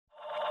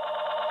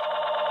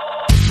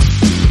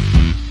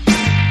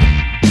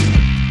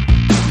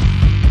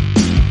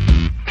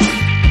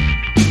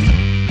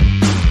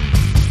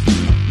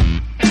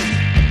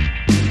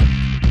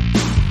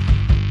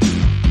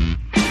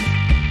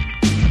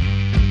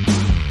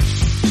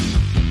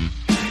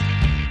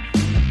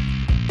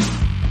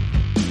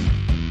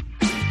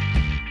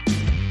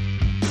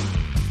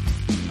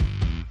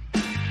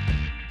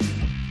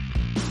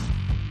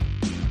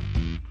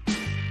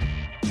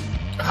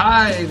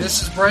Hi,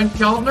 this is Brent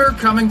Keltner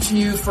coming to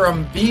you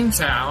from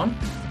Beantown,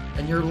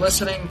 and you're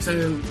listening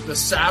to the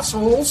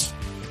Sassholes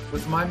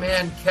with my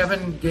man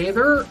Kevin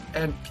Gaither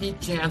and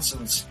Pete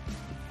Janssens.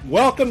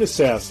 Welcome to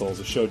Sassholes,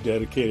 a show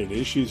dedicated to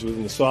issues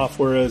within the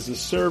software as a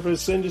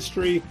service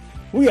industry.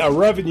 We are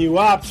revenue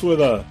ops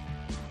with a...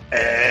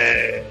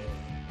 I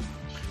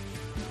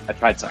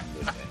tried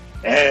something.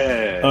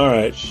 All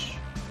right.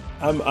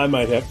 I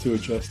might have to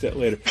adjust that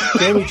later.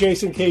 Jamie,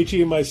 Jason,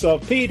 KG, and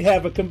myself, Pete,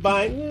 have a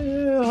combined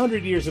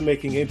 100 years of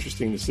making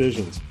interesting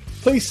decisions.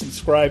 Please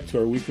subscribe to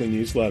our weekly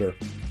newsletter.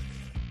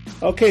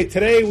 Okay,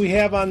 today we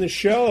have on the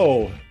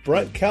show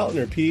Brent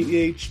Keltner,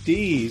 PhD.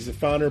 He's the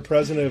founder and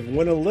president of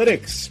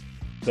Winalytics.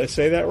 Did I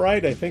say that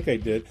right? I think I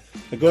did.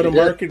 A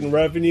go-to-market and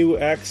revenue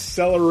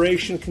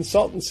acceleration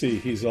consultancy.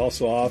 He's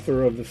also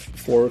author of the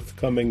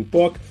forthcoming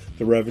book,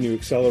 The Revenue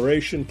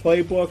Acceleration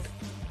Playbook.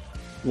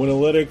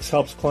 Winalytics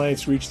helps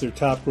clients reach their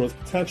top growth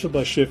potential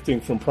by shifting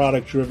from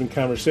product-driven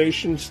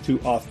conversations to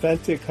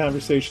authentic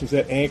conversations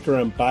that anchor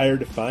on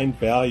buyer-defined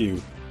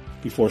value.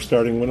 Before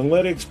starting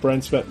Winalytics,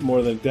 Brent spent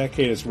more than a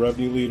decade as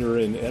revenue leader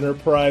in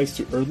enterprise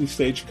to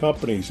early-stage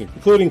companies,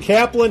 including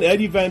Kaplan,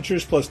 Eddy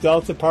Ventures, plus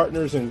Delta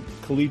Partners and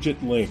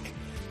Collegiate Link.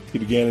 He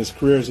began his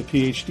career as a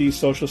PhD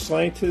social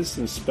scientist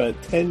and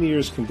spent 10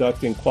 years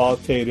conducting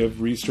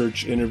qualitative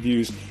research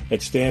interviews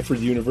at Stanford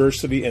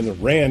University and the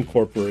RAND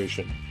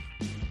Corporation.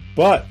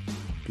 But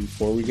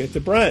before we get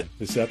to Brent,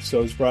 this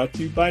episode is brought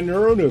to you by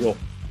NeuroNoodle.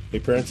 Hey,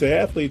 parents of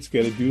athletes,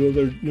 get a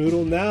Doodle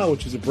Noodle now,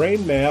 which is a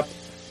brain map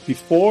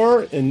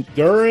before and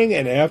during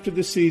and after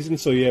the season,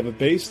 so you have a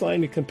baseline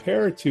to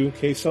compare it to in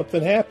case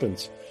something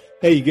happens.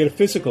 Hey, you get a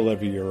physical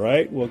every year,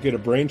 right? We'll get a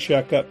brain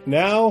checkup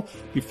now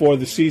before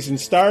the season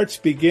starts,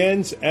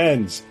 begins,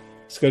 ends.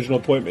 Schedule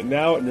an appointment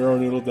now at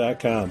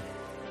neuronoodle.com.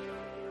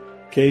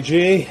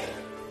 KG?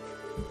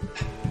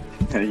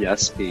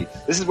 Yes, Pete.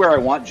 This is where I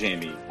want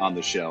Jamie on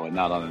the show and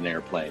not on an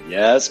airplane.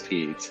 Yes,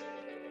 Pete.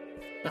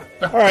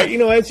 All right,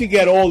 as you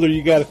get older,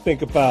 you got to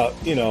think about,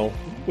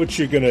 what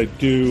you're going to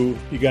do.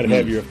 You got to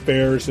have your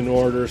affairs in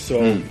order,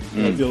 so I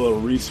did a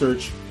little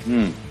research.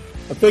 I'm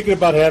thinking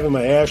about having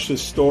my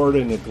ashes stored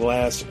in a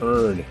glass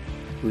urn.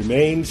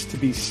 Remains to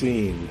be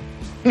seen.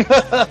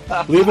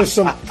 Leave us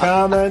some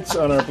comments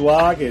on our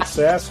blog at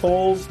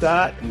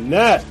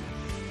sassholes.net.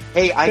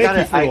 Hey, Thank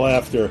you for the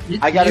laughter.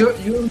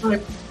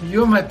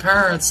 You and my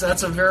parents,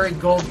 that's a very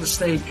Golden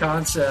State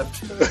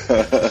concept.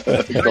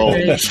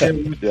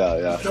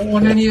 Yeah. Don't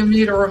want any of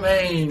me to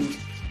remain.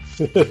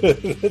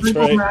 That's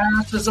right. My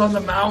ashes on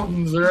the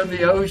mountains or in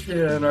the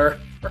ocean or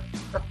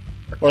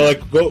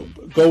like go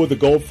with the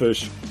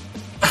goldfish.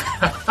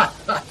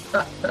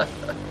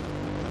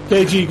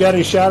 KG, you got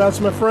any shout-outs,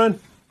 my friend?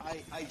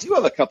 I do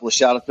have a couple of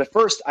shout-outs, but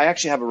first, I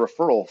actually have a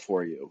referral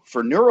for you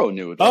for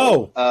NeuroNoodle.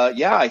 Oh.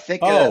 I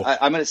think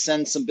I'm going to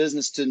send some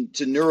business to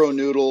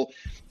NeuroNoodle.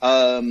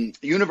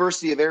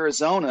 University of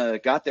Arizona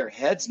got their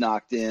heads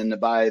knocked in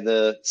by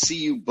the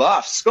CU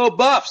Buffs. Go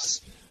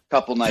Buffs! A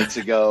couple nights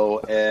ago.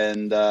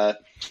 And so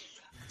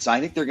I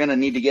think they're going to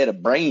need to get a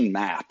brain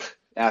map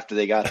after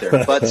they got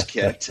their butts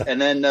kicked. And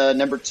then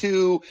number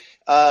two,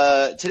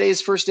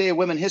 today's first day of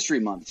Women History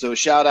Month. So a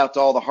shout out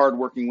to all the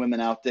hardworking women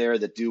out there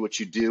that do what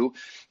you do.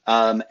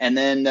 And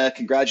then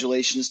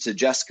congratulations to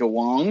Jessica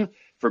Wong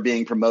for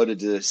being promoted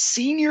to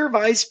Senior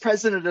Vice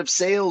President of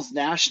Sales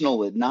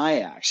National at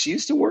NIAC. She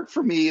used to work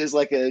for me as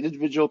like an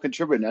individual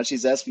contributor. Now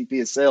she's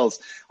SVP of Sales.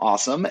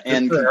 Awesome.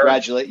 And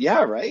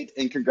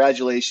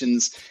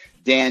congratulations,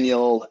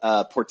 Daniel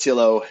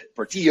Portillo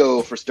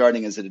for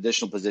starting as an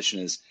additional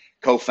position as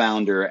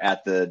co-founder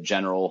at the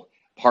General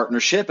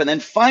Partnership. And then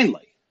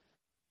finally,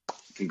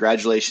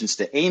 congratulations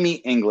to Amy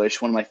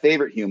English, one of my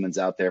favorite humans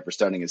out there, for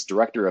starting as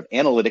Director of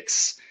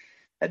Analytics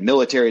at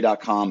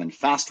military.com and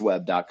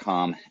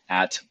fastweb.com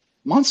at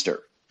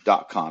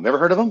monster.com. Ever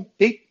heard of them,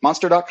 Pete?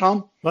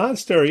 Monster.com?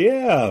 Monster,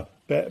 yeah.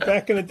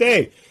 Back in the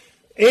day.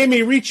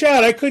 Amy, reach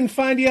out. I couldn't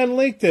find you on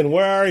LinkedIn.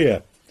 Where are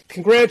you?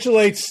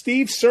 Congratulate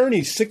Steve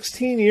Cerny,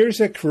 16 years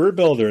at Career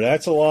Builder.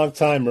 That's a long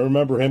time. I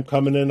remember him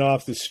coming in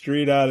off the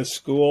street out of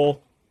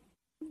school,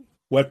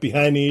 wet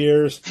behind the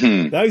ears.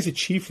 Now he's a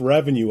chief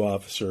revenue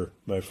officer,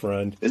 my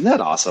friend. Isn't that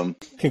awesome?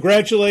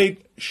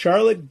 Congratulate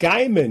Charlotte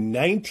Guyman,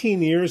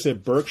 19 years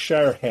at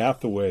Berkshire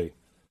Hathaway.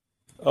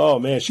 Oh,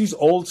 man, she's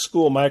old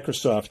school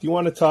Microsoft. You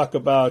want to talk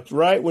about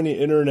right when the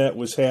internet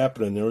was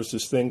happening, there was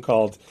this thing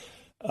called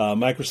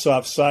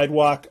Microsoft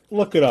Sidewalk.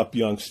 Look it up,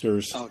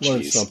 youngsters.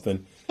 Learn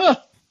something.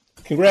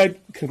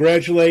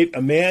 Congratulate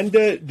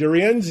Amanda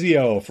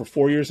D'Arienzio for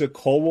 4 years at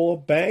Coldwell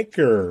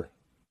Banker.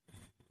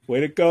 Way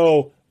to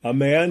go,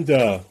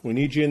 Amanda. We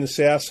need you in the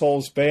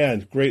Sassholes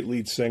band. Great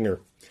lead singer.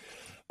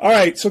 All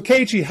right, so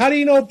KG, how do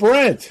you know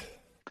Brent?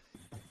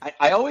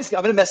 I'm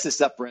going to mess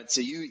this up, Brent,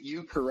 so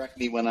you correct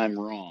me when I'm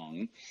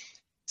wrong.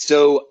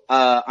 So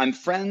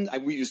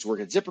we used to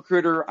work at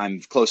ZipRecruiter.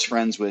 I'm close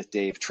friends with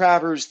Dave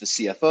Travers, the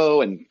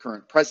CFO and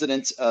current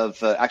president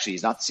of, actually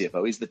he's not the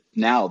CFO, he's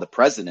now the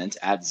president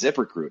at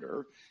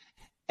ZipRecruiter.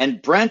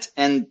 And Brent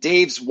and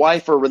Dave's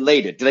wife are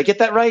related. Did I get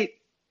that right?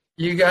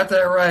 You got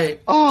that right.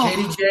 Oh.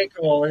 Katie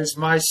Jekyll is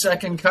my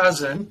second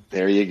cousin.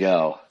 There you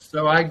go.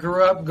 So I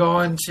grew up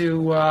going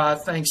to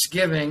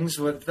Thanksgivings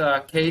with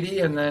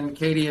Katie, and then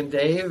Katie and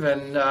Dave,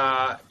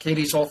 and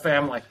Katie's whole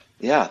family.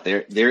 Yeah,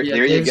 there Dave's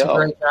you go. A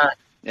great guy.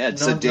 Yeah,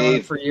 so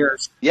Dave for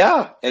years.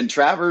 Yeah, and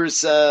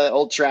Travers,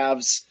 old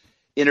Travs,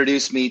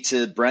 introduced me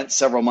to Brent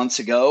several months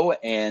ago,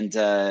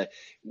 and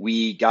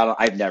we got.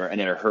 I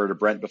never heard of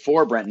Brent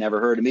before. Brent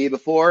never heard of me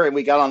before, and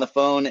we got on the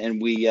phone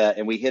and we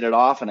hit it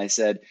off. And I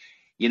said,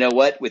 you know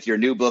what? With your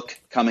new book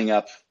coming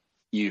up,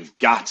 you've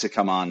got to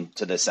come on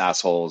to this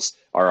Assholes.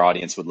 Our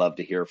audience would love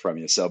to hear from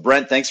you. So,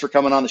 Brent, thanks for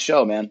coming on the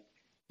show, man.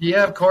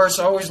 Yeah, of course.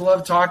 Always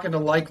love talking to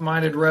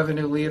like-minded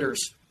revenue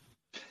leaders.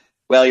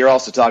 Well, you're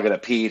also talking to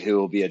Pete, who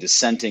will be a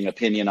dissenting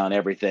opinion on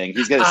everything.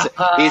 He's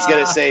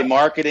gonna say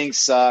marketing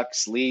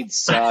sucks,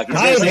 leads suck.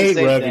 I hate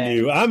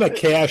revenue. I'm a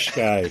cash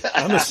guy.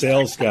 I'm a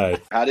sales guy.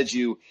 How did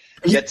you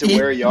get to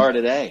where you are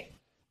today?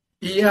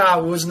 Yeah,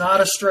 it was not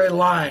a straight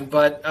line,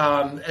 but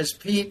as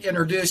Pete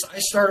introduced, I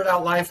started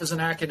out life as an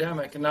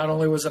academic, and not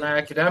only was an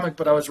academic,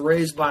 but I was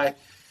raised by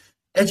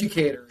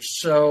educators.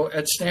 So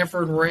at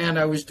Stanford and Rand,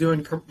 I was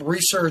doing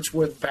research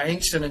with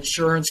banks and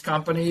insurance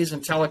companies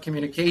and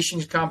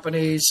telecommunications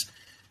companies.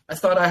 I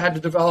thought I had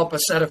to develop a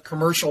set of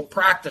commercial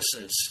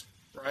practices,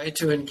 right,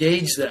 to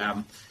engage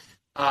them.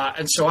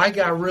 And so I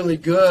got really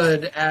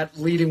good at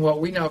leading what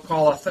we now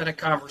call authentic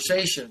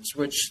conversations,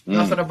 which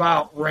nothing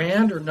about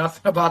Rand or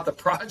nothing about the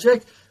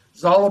project.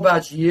 It's all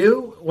about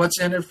you, what's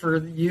in it for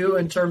you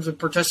in terms of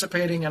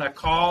participating in a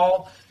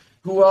call.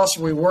 Who else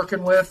are we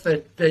working with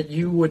that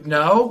you would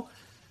know?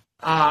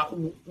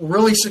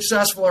 Really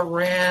successful at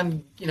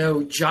Rand,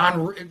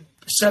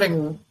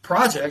 setting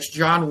projects.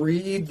 John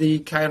Reed, the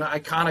kind of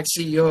iconic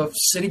CEO of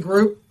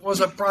Citigroup, was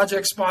a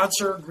project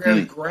sponsor.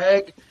 Gary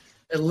Gregg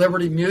at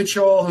Liberty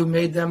Mutual, who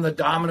made them the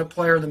dominant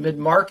player in the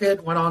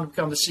mid-market, went on to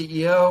become the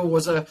CEO,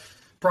 was a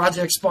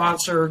project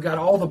sponsor, got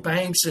all the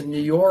banks in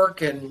New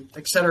York, and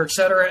et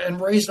cetera,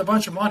 and raised a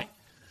bunch of money.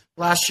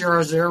 Last year I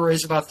was there,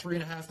 raised about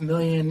 $3.5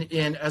 million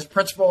as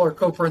principal or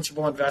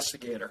co-principal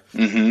investigator.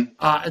 And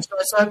so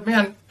I said,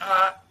 man,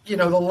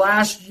 the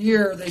last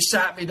year they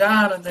sat me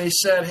down and they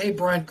said, hey,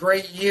 Brent,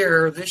 great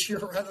year. This year,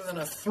 rather than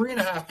a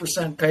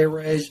 3.5% pay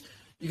raise,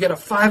 you get a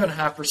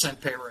 5.5%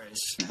 pay raise.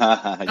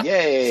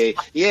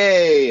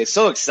 Yay.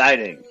 So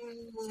exciting.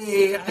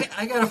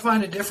 I got to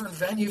find a different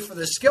venue for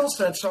the skill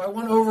set. So I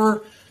went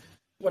over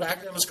what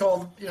academics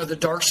call, the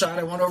dark side.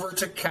 I went over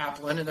to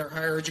Kaplan and their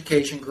higher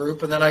education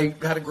group, and then I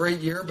had a great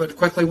year, but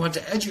quickly went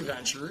to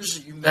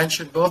EduVentures. You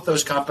mentioned both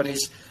those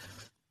companies.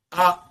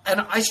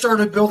 And I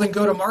started building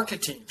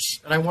go-to-market teams.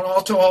 And I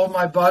went to all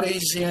my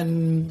buddies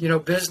in,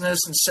 business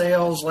and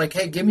sales, like,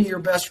 hey, give me your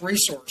best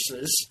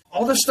resources.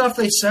 All the stuff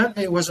they sent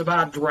me was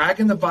about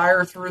dragging the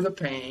buyer through the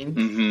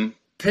pain,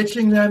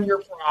 pitching them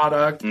your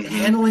product,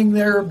 handling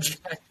their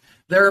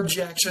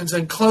objections,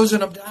 and closing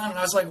them down. And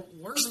I was like,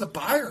 where's the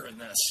buyer in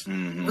this?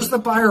 Where's the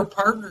buyer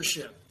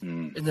partnership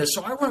in this?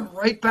 So I went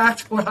right back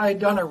to what I had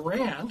done at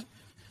Rand,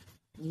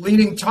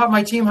 taught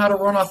my team how to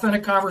run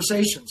authentic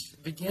conversations.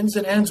 It begins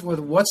and ends with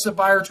what's the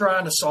buyer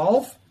trying to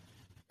solve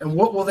and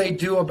what will they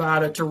do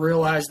about it to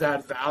realize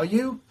that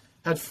value.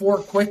 Had 4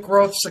 quick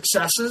growth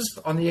successes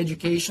on the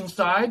education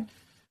side.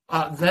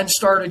 Then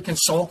started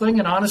consulting.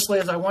 And honestly,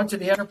 as I went to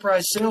the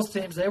enterprise sales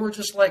teams, they were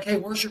just like, hey,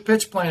 where's your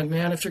pitch plan,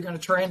 man, if you're going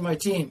to train my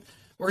team?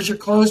 Where's your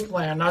close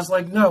plan? And I was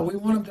like, no, we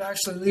want them to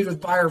actually lead with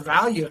buyer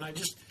value. And I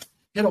just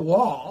hit a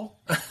wall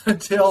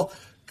until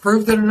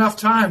proved it enough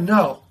time.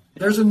 No,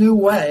 there's a new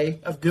way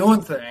of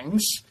doing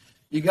things.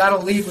 You got to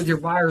lead with your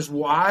buyer's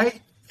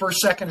why, first,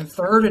 second, and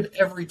third at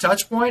every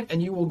touch point,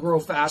 and you will grow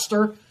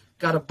faster.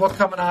 Got a book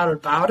coming out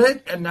about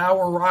it, and now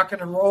we're rocking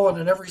and rolling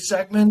in every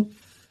segment,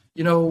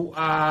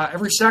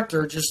 every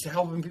sector, just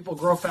helping people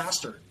grow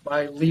faster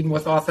by leading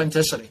with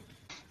authenticity.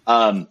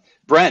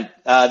 Brent,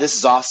 this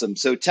is awesome.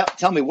 So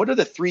tell me, what are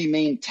the 3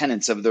 main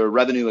tenets of the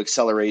revenue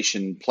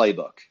acceleration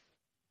playbook?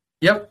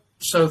 Yep.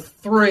 So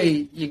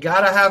 3, you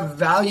got to have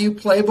value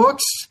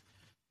playbooks,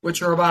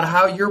 which are about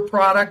how your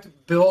product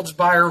builds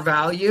buyer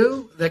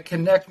value that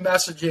connect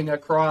messaging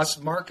across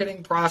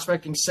marketing,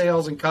 prospecting,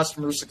 sales, and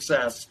customer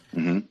success.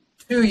 2,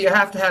 you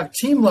have to have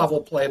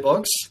team-level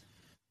playbooks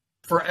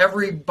for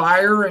every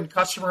buyer and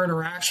customer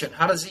interaction.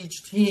 How does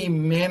each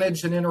team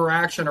manage an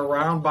interaction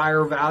around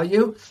buyer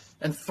value?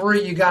 And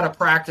 3, you got to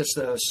practice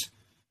those.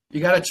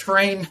 You got to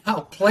train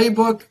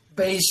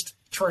playbook-based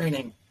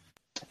training.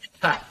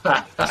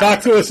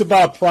 Talk to us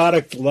about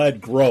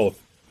product-led growth.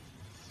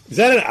 Is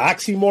that an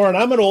oxymoron?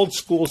 I'm an old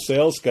school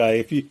sales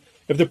guy.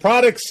 If the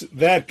product's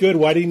that good,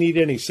 why do you need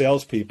any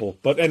salespeople?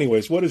 But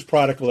anyways, what is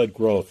product-led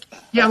growth?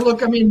 Yeah,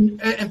 look,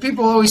 and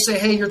people always say,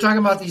 hey, you're talking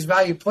about these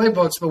value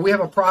playbooks, but we have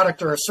a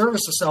product or a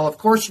service to sell. Of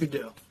course you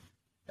do.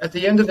 At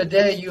the end of the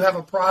day, you have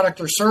a product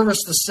or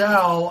service to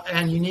sell,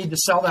 and you need to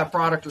sell that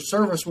product or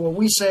service. What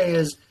we say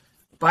is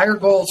buyer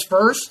goals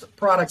first,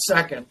 product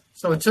second.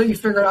 So until you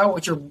figure out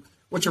what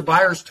your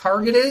buyer's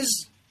target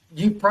is,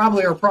 you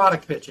probably are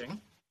product pitching.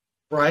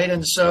 right?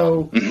 And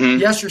so,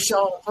 yes, you're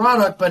selling a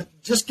product, but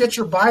just get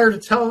your buyer to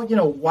tell,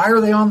 why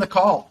are they on the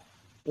call?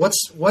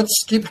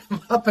 What's keeping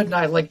them up at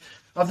night? Like,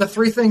 of the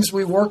three things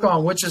we work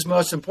on, which is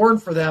most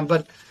important for them?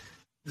 But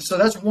so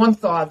that's one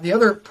thought. The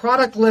other,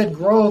 product-led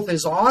growth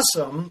is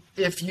awesome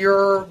if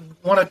you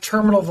want a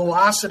terminal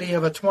velocity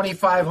of a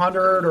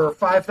 $2,500 or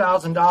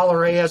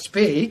 $5,000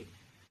 ASP.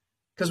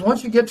 Because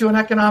once you get to an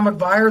economic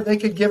buyer, they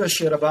could give a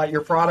shit about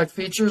your product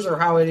features or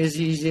how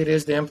easy it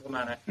is to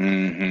implement it.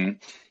 Mm-hmm.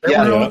 They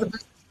want to know what the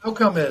business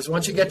outcome is.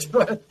 Once you get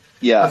to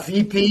a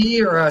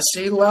VP or a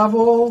C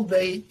level,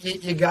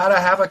 you got to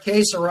have a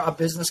case or a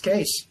business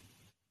case.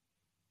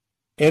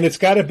 And it's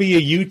got to be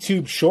a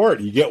YouTube short.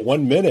 You get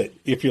 1 minute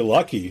if you're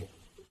lucky.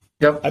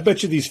 Yep. I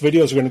bet you these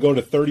videos are going to go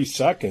to 30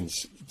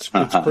 seconds. It's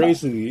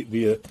crazy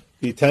the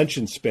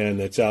attention span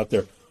that's out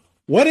there.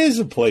 What is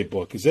a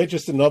playbook? Is that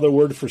just another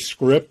word for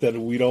script that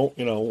we don't,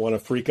 want to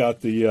freak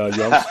out the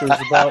youngsters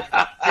about?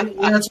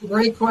 That's a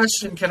great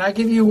question. Can I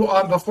give you,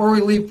 before we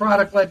leave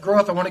product-led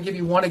growth, I want to give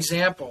you one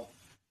example.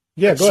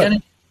 Yeah, go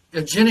ahead.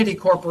 Aginity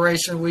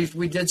Corporation,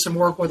 we did some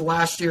work with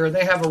last year.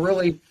 They have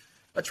a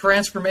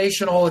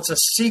transformational, it's a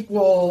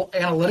SQL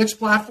analytics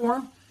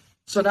platform.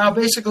 So now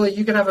basically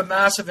you can have a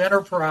massive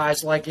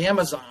enterprise like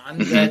Amazon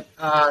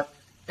that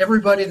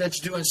everybody that's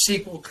doing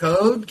SQL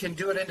code can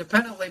do it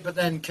independently, but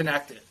then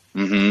connect it.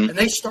 And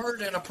they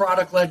started in a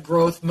product-led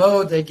growth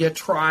mode. They get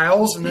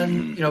trials, and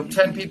then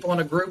 10 people in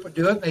a group would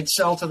do it, and they'd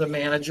sell to the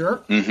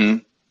manager.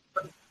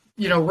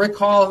 Rick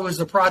Hall, who is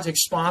the project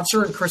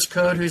sponsor, and Chris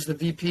Code, who's the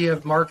VP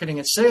of marketing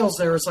and sales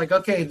there, it's like,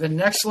 okay, the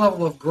next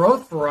level of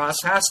growth for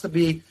us has to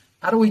be,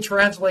 how do we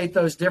translate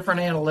those different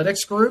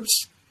analytics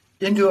groups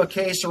into a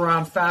case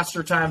around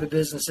faster time to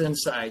business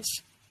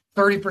insights?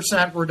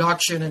 30%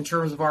 reduction in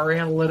terms of our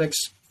analytics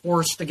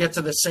force to get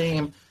to the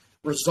same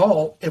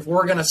result if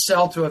we're going to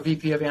sell to a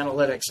VP of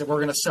analytics, if we're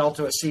going to sell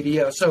to a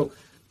CDO. So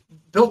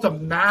built a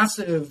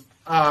massive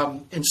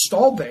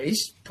install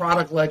base,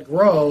 product-led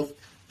growth,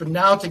 but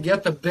now to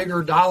get the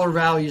bigger dollar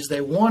values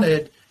they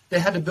wanted, they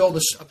had to build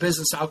a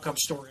business outcome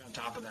story on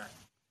top of that.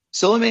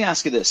 So let me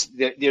ask you this.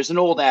 There's an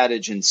old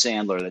adage in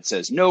Sandler that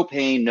says, no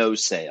pain, no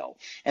sale.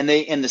 And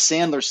in the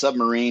Sandler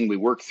submarine, we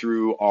work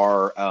through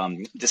our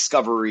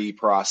discovery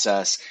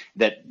process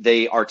that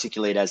they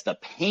articulate as the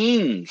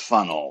pain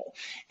funnel.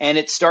 And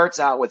it starts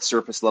out with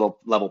surface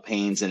level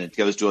pains, and it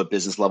goes to a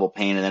business level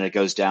pain, and then it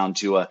goes down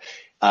to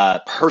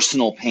a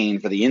personal pain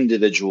for the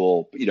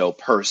individual,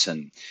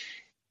 person.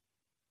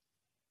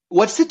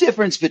 What's the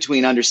difference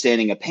between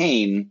understanding a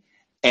pain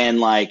and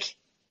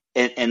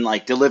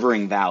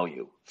delivering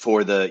value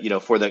for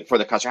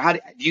the customer?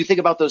 Do you think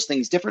about those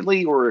things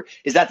differently, or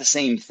is that the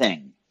same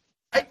thing?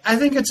 I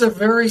think it's a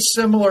very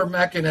similar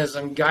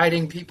mechanism,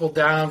 guiding people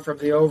down from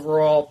the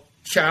overall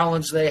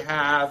challenge they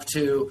have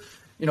to,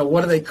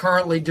 what are they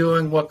currently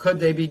doing? What could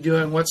they be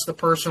doing? What's the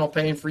personal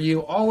pain for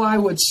you? All I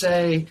would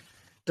say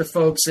to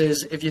folks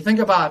is, if you think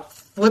about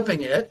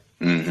flipping it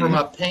from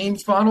a pain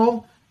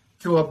funnel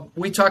to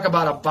we talk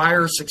about a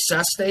buyer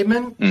success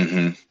statement.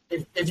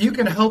 If you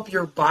can help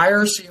your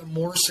buyer see a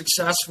more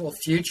successful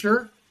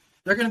future,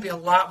 they're going to be a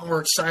lot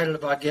more excited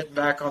about getting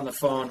back on the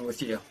phone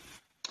with you.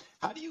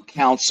 How do you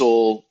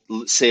counsel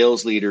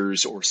sales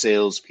leaders or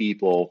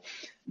salespeople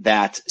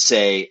that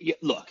say,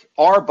 look,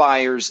 our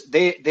buyers,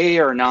 they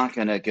are not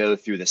going to go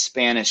through the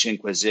Spanish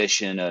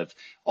Inquisition of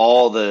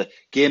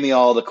give me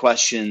all the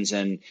questions,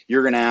 and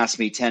you're going to ask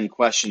me 10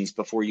 questions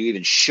before you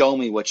even show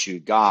me what you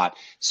got.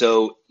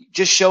 So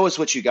just show us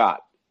what you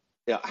got.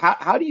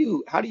 How do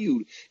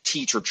you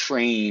teach or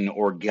train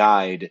or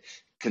guide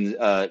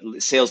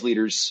sales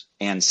leaders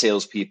and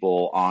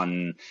salespeople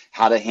on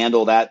how to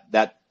handle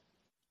that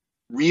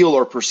real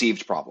or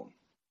perceived problem?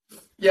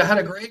 Yeah, I had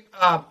a great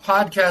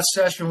podcast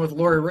session with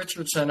Lori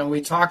Richardson, and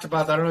we talked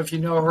about that. I don't know if you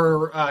know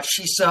her.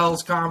 She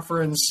Sells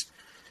conference.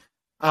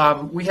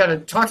 We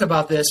had talked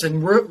about this,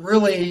 and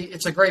really,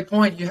 it's a great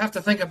point. You have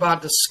to think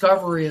about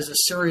discovery as a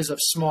series of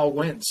small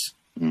wins.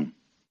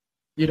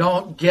 You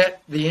don't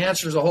get the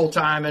answers the whole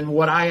time. And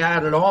what I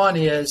added on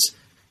is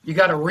you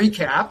got to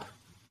recap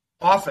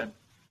often,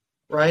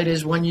 right?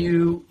 Is when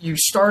you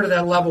started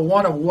at level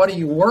one of what are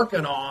you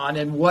working on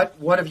and what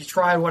have you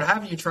tried? What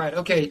haven't you tried?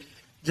 Okay,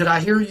 did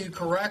I hear you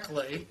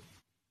correctly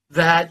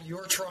that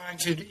you're trying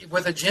to,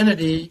 with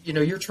Aginity,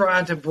 you're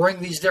trying to bring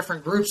these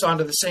different groups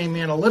onto the same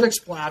analytics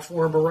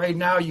platform, but right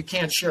now you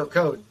can't share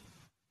code.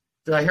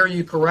 Did I hear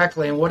you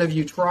correctly? And what have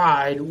you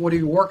tried? What are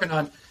you working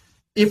on?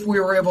 If we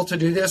were able to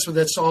do this, would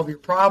that solve your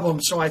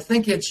problem? So I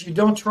think you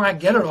don't try and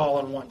get it all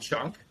in one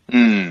chunk.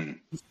 You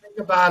think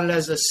about it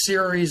as a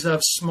series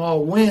of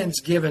small wins,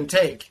 give and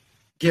take.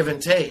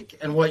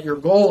 And what your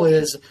goal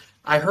is,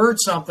 I heard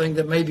something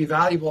that may be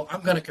valuable.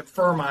 I'm going to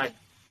confirm I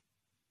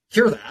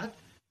hear that.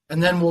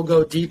 And then we'll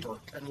go deeper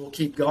and we'll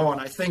keep going.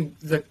 I think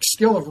the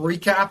skill of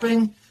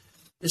recapping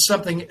is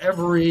something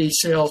every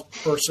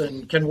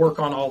salesperson can work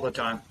on all the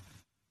time.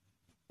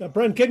 Now,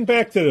 Brent, getting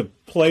back to the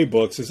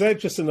playbooks, is that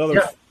just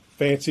another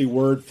fancy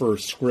word for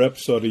script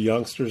so the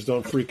youngsters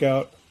don't freak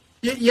out?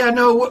 Yeah,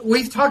 no,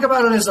 we talk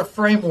about it as a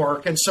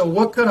framework. And so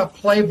what could a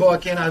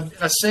playbook in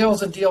a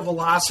sales and deal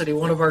velocity,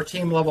 one of our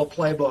team level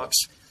playbooks,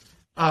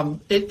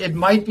 it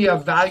might be a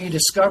value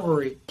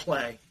discovery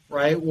play,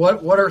 right?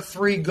 What are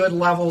 3 good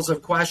levels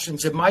of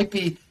questions? It might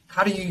be,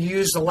 how do you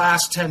use the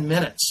last 10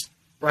 minutes,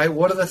 right?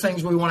 What are the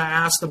things we want to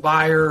ask the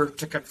buyer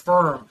to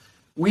confirm?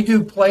 We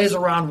do plays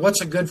around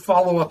what's a good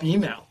follow-up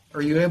email.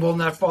 Are you able in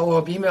that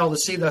follow-up email to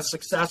see the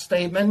success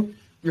statement,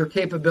 your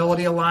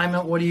capability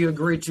alignment? What do you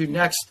agree to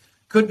next?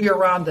 Could be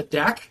around the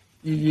deck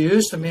you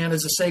use to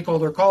manage the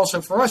stakeholder call.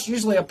 So for us,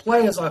 usually a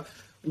play is a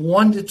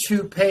 1 to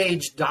 2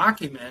 page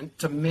document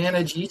to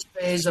manage each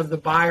phase of the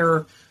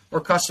buyer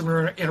or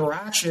customer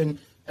interaction.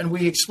 And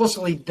we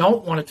explicitly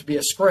don't want it to be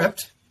a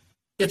script.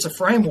 It's a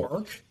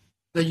framework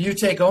that you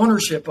take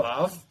ownership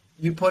of.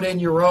 You put in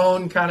your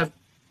own kind of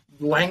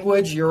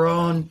language, your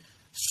own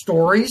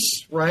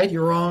stories, right?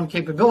 Your own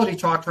capability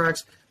talk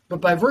tracks. But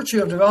by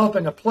virtue of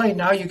developing a play,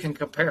 now you can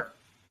compare.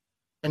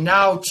 And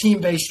now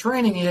team-based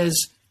training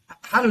is,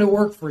 how did it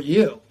work for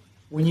you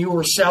when you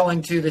were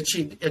selling to the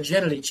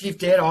chief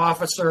data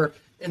officer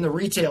in the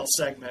retail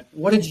segment?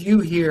 What did you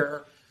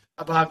hear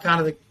about kind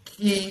of the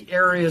key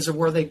areas of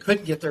where they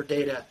couldn't get their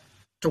data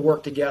to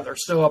work together?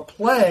 So a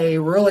play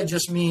really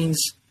just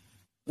means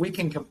we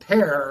can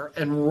compare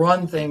and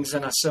run things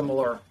in a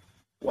similar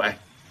way.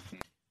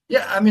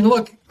 Yeah, I mean,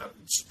 look,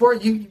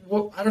 sport.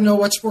 I don't know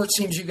what sports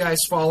teams you guys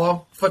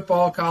follow: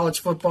 football, college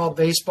football,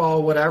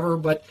 baseball, whatever.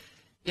 But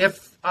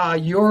if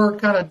your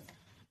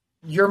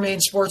main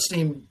sports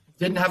team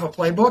didn't have a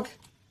playbook,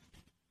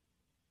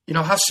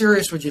 how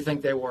serious would you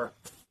think they were?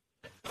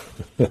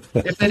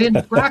 If they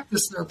didn't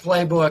practice their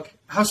playbook,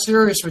 how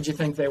serious would you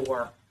think they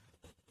were?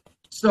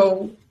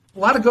 So a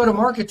lot of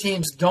go-to-market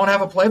teams don't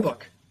have a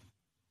playbook.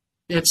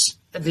 It's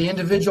the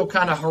individual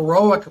kind of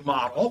heroic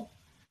model.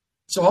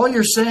 So all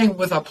you're saying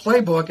with a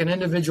playbook and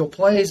individual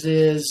plays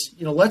is,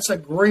 let's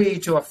agree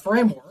to a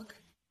framework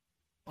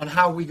on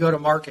how we go to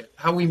market,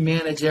 how we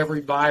manage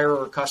every buyer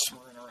or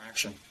customer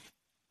interaction.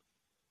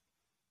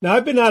 Now,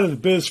 I've been out of the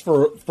biz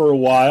for a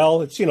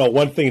while. It's,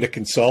 one thing to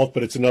consult,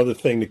 but it's another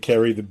thing to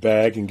carry the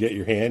bag and get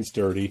your hands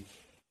dirty.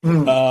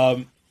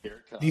 Do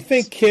you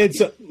think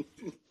kids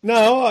 –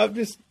 no,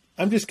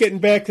 I'm just getting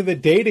back to the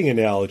dating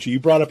analogy. You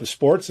brought up a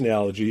sports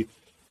analogy.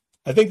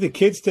 I think the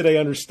kids today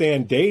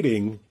understand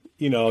dating.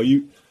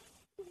 You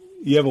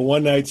have a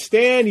one-night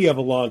stand, you have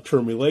a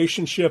long-term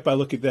relationship. I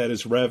look at that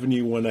as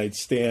revenue, one-night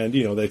stand,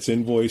 that's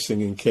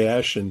invoicing in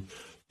cash. And,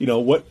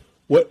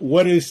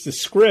 what is the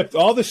script?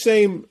 All the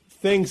same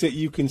things that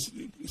you can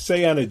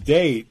say on a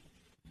date,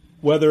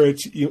 whether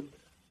it's,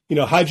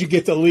 how'd you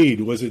get the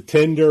lead? Was it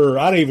Tinder?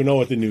 I don't even know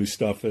what the new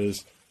stuff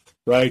is,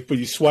 right? But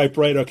you swipe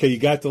right. Okay, you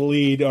got the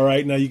lead. All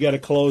right, now you got to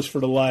close for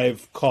the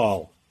live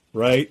call,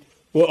 right?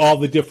 Well, all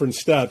the different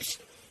steps.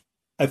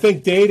 I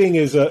think dating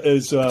is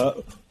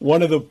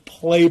one of the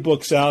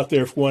playbooks out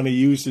there, if you want to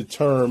use the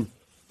term,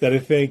 that I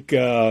think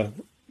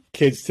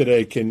kids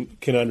today can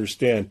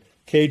understand.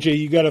 KJ,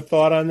 you got a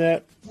thought on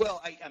that?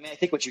 Well, I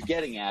think what you're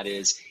getting at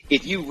is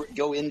if you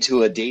go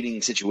into a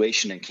dating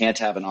situation and can't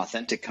have an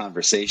authentic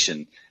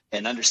conversation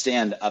and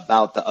understand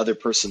about the other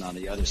person on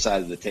the other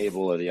side of the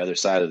table or the other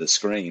side of the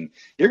screen,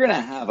 you're going to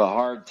have a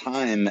hard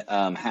time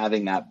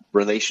having that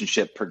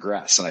relationship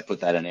progress. And I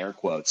put that in air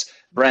quotes.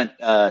 Brent,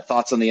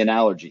 thoughts on the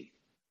analogy?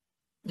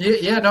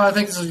 Yeah, no, I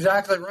think that's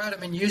exactly right. I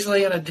mean,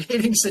 usually in a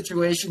dating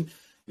situation,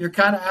 you're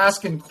kind of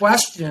asking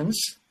questions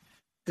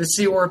to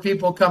see where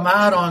people come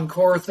out on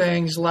core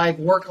things like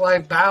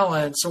work-life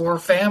balance or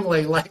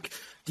family. Like,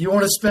 do you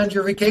want to spend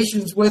your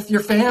vacations with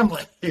your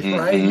family?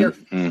 Right? You're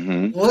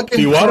looking.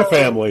 Do you want a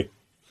family?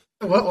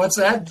 What's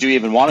that? Do you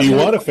even want? Do you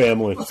want a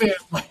family?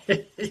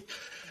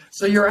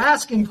 So you're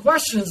asking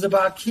questions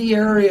about key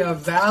area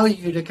of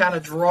value to kind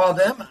of draw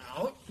them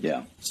out.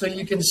 Yeah. So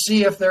you can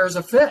see if there's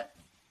a fit.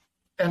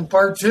 And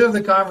part 2 of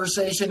the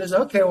conversation is,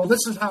 okay, well,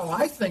 this is how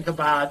I think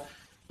about,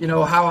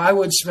 how I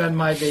would spend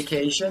my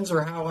vacations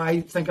or how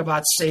I think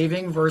about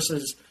saving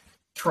versus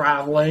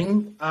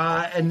traveling.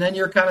 And then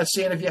you're kind of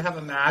seeing if you have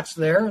a match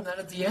there. And then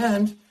at the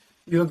end,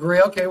 you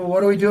agree, okay, well,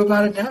 what do we do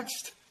about it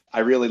next? I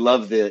really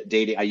love the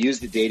dating. I use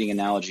the dating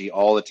analogy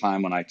all the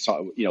time when I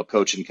talk,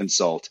 coach and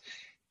consult.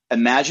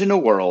 Imagine a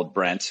world,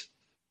 Brent,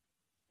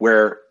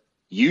 where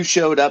you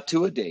showed up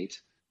to a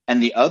date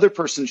and the other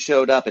person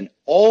showed up and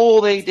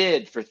all they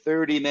did for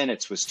 30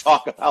 minutes was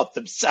talk about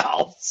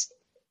themselves.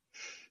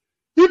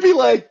 You'd be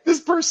like, this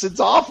person's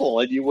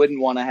awful, and you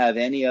wouldn't want to have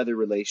any other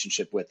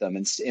relationship with them.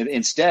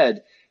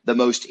 Instead, the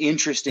most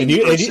interesting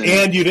person...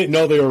 And you didn't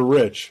know they were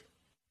rich.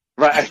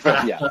 Right,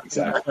 yeah,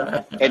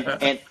 exactly.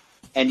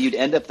 And you'd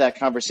end up that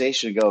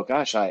conversation and go,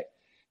 gosh,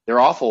 they're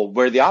awful.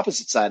 Where the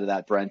opposite side of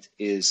that, Brent,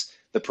 is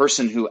the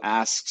person who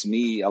asks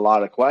me a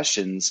lot of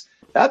questions.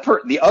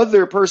 The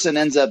other person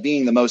ends up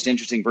being the most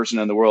interesting person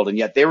in the world, and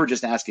yet they were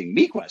just asking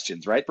me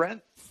questions, right,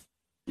 Brent?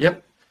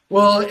 Yep.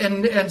 Well,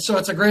 and so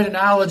it's a great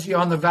analogy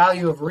on the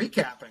value of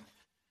recapping.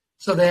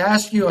 So they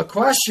asked you a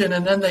question,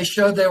 and then they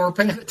showed they were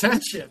paying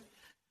attention.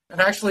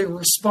 and actually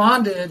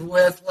responded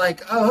with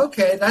like, oh,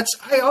 okay,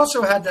 I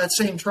also had that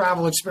same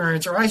travel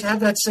experience, or I had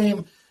that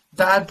same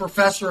bad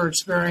professor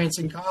experience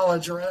in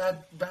college, or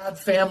that bad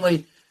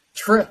family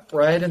trip,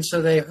 right? And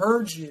so they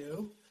heard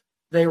you,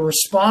 they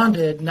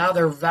responded, now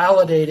they're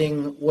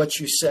validating what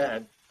you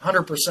said,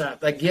 100%.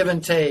 That give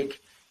and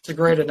take, it's a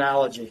great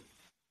analogy.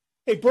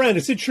 Hey, Brent,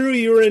 is it true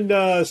you were in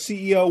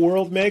CEO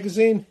World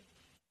magazine?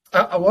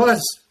 I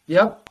was,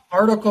 yep.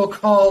 Article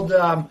called,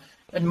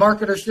 and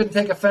marketers shouldn't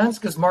take offense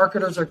because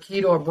marketers are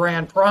key to a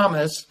brand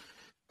promise,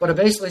 but it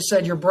basically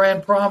said your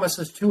brand promise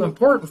is too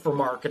important for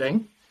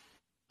marketing.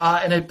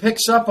 And it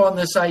picks up on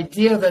this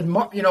idea that,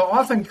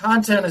 often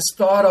content is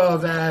thought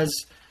of as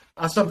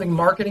something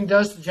marketing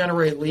does to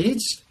generate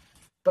leads.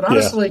 But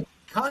honestly,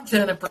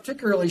 content, and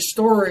particularly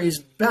stories,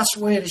 best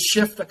way to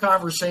shift the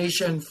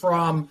conversation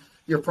from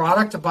your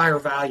product to buyer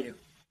value.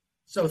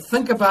 So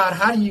think about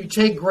how do you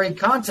take great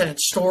content,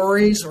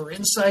 stories or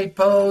insight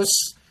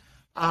posts,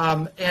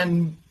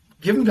 and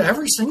give them to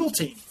every single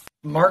team.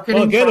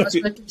 Marketing,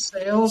 prospecting,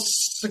 sales,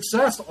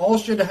 success, all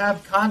should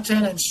have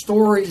content and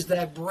stories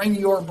that bring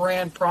your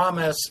brand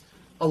promise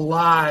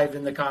alive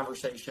in the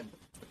conversation.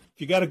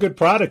 If you got a good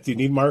product, do you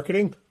need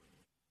marketing?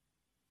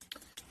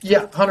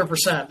 Yeah,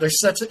 100%.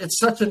 It's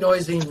such a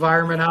noisy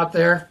environment out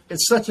there.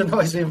 It's such a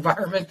noisy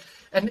environment.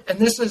 And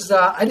this is,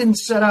 I didn't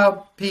set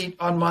out, Pete,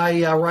 on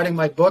my writing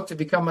my book to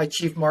become my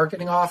chief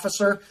marketing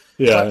officer.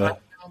 I'm now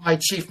my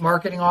chief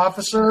marketing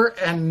officer.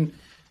 And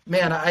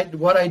man,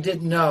 what I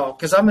didn't know,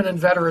 because I'm an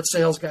inveterate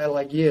sales guy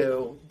like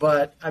you,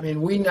 but I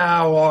mean, we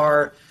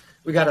got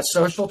a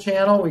social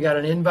channel, we got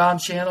an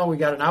inbound channel, we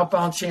got an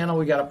outbound channel,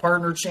 we got a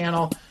partner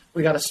channel,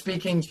 we got a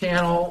speaking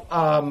channel.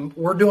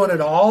 We're doing it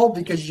all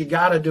because you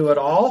got to do it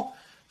all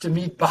to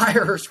meet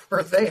buyers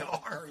where they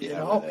are.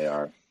 Where they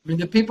are. I mean,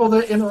 the people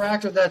that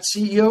interact with that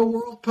CEO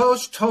World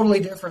post, totally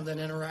different than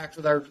interact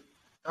with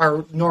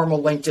our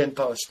normal LinkedIn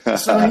post.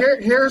 So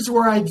here's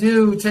where I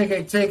do take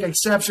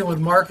exception with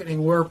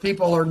marketing, where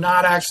people are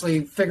not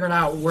actually figuring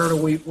out where do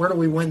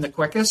we win the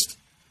quickest.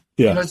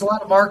 Yeah. There's a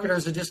lot of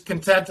marketers that are just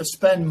content to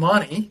spend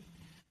money,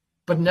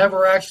 but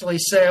never actually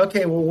say,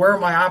 okay, well, where are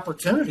my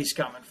opportunities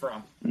coming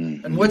from?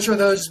 Mm-hmm. And which are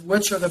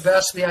the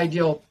best, the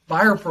ideal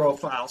buyer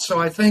profile? So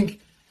I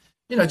think,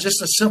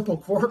 just a simple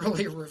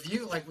quarterly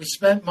review, like we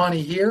spent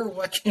money here,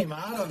 what came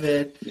out of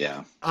it,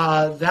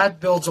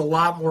 that builds a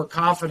lot more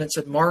confidence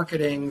in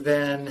marketing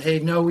than, hey,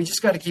 no, we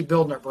just got to keep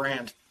building our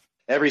brand.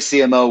 Every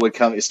CMO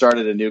would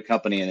started a new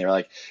company, and they're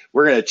like,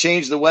 we're going to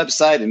change the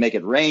website and make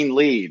it rain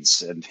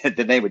leads. And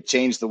then they would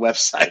change the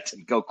website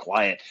and go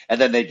quiet, and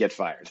then they'd get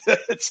fired.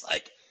 It's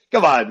like,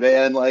 come on,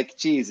 man. Like,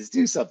 Jesus,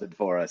 do something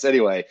for us.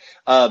 Anyway,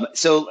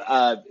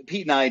 so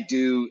Pete and I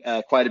do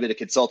quite a bit of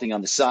consulting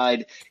on the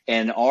side,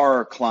 and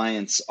our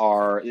clients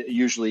are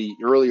usually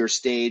earlier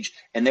stage,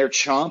 and they're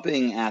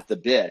chomping at the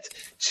bit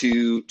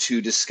to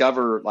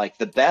discover like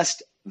the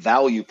best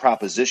value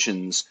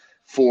propositions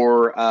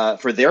for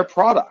their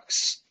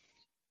products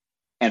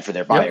and for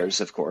their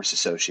buyers, of course,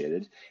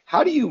 associated.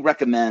 How do you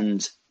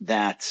recommend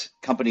that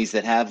companies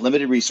that have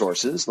limited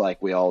resources,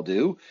 like we all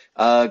do,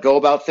 go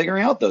about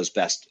figuring out those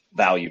best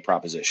value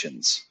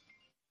propositions?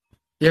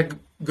 Yeah,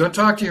 go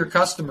talk to your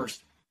customers.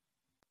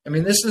 I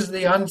mean, this is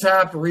the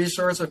untapped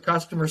resource of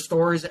customer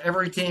stories.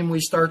 Every team we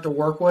start to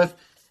work with,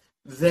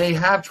 they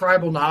have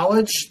tribal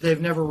knowledge.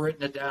 They've never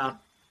written it down,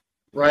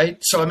 right?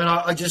 So, I mean,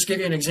 I'll just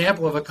give you an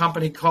example of a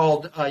company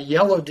called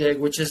Yellow Dig,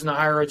 which is in the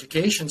higher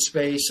education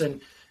space,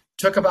 and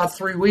took about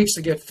 3 weeks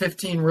to get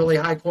 15 really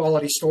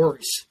high-quality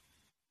stories.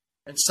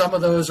 And some of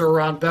those are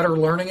around better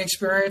learning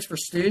experience for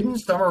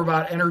students. Some are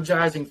about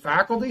energizing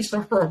faculty.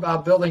 Some are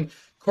about building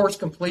course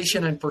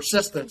completion and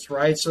persistence,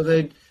 right? So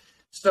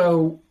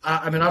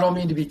I mean, I don't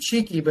mean to be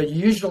cheeky, but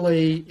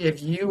usually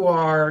if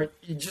you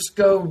just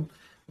go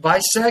by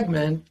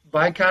segment,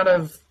 by kind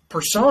of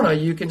persona,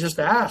 you can just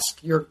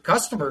ask your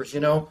customers,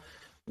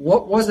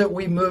 what was it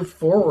we moved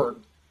forward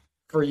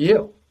for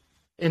you?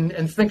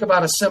 And think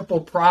about a simple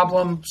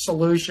problem,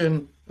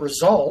 solution,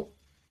 result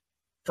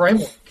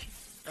framework.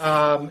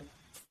 And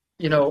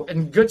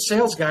good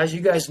sales guys,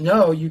 you guys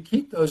know you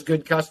keep those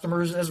good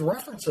customers as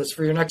references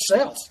for your next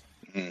sales,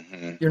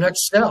 your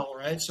next sell,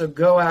 right? So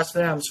go ask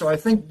them. So I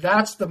think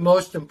that's the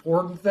most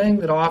important thing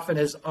that often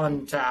is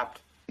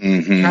untapped.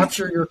 Mm-hmm.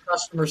 Capture your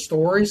customer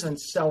stories and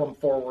sell them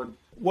forward.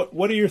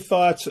 What are your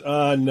thoughts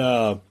on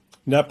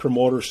Net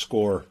Promoter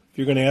Score? If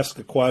you're going to ask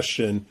a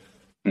question,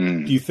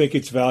 do you think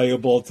it's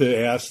valuable to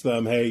ask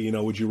them, hey,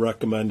 would you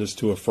recommend us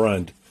to a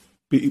friend?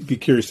 Be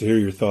curious to hear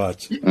your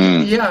thoughts.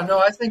 Yeah, no,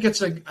 I think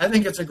it's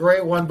a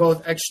great one,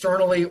 both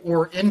externally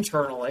or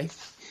internally,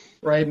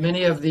 right?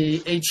 Many of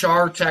the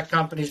HR tech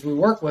companies we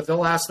work with,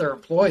 they'll ask their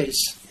employees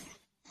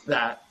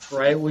that,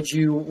 right? Would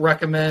you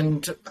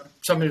recommend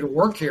somebody to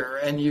work here?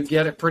 And you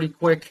get a pretty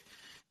quick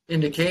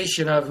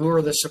indication of who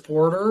are the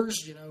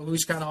supporters,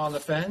 who's kind of on the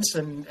fence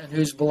and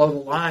who's below the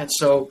line.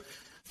 So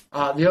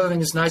the other thing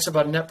that's nice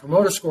about Net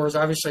Promoter Score is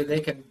obviously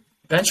they can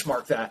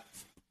benchmark that,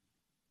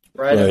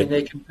 right? I mean,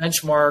 they can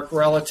benchmark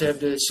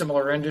relative to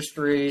similar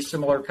industry,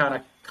 similar kind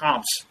of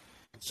comps.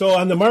 So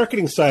on the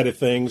marketing side of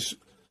things,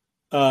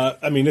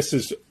 this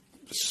is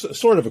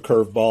sort of a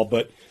curveball,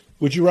 but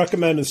would you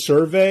recommend a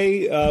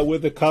survey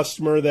with a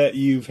customer that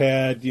you've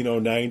had,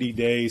 90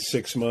 days,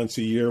 6 months,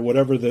 a year,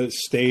 whatever the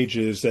stage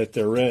is that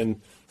they're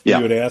in? Yeah.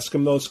 You would ask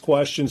them those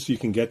questions so you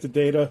can get the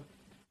data?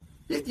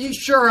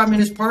 Sure.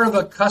 As part of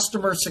a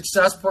customer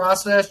success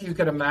process, you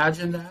could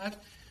imagine that.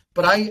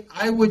 But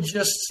I would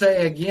just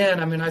say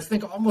again, I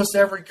think almost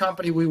every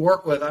company we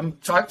work with, I'm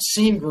talking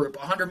Seam Group,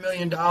 $100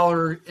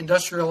 million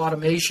industrial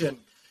automation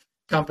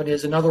company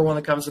is another one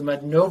that comes to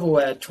mind.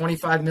 NovoEd,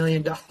 $25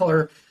 million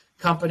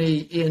company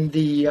in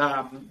the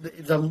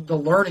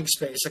learning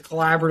space, a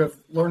collaborative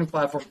learning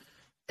platform.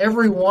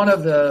 Every one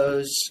of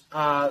those,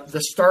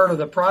 the start of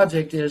the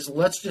project is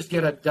let's just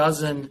get a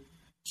dozen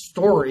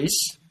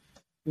stories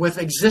with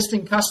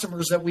existing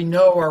customers that we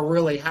know are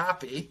really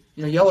happy.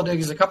 Yellow Dig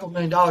is a couple $1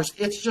 million.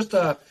 It's just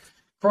a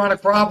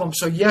chronic problem.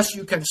 So yes,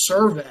 you can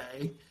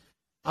survey.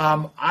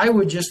 I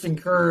would just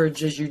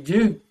encourage, as you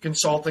do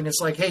consulting,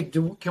 it's like, hey,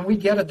 can we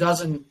get a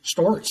dozen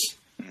stories?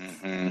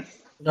 Mm-hmm.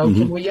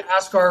 Can we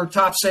ask our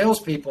top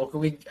salespeople?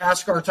 Can we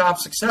ask our top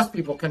success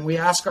people? Can we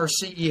ask our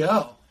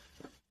CEO?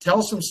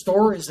 Tell some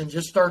stories and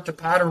just start to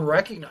pattern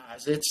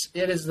recognize. It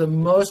is the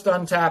most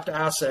untapped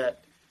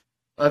asset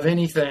of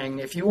anything.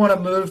 If you want to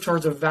move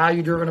towards a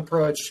value-driven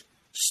approach,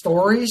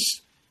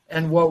 stories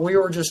and what we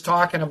were just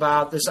talking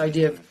about, this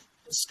idea of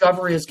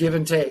discovery is give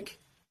and take.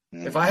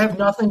 Mm-hmm. If I have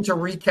nothing to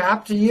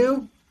recap to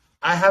you,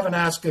 I haven't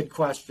asked good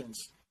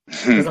questions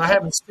because I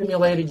haven't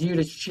stimulated you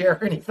to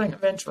share anything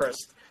of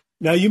interest.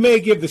 Now, you may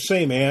give the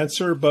same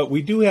answer, but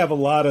we do have a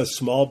lot of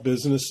small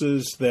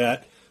businesses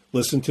that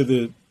listen to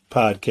the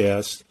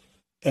podcast,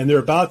 and they're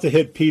about to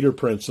hit Peter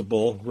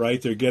Principle,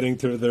 right? They're getting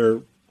to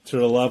the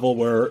level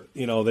where,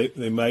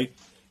 they might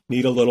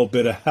need a little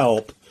bit of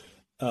help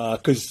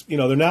because,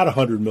 they're not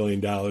 $100 million,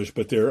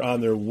 but they're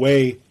on their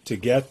way to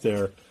get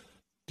there.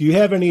 Do you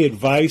have any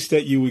advice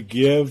that you would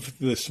give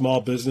the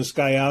small business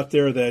guy out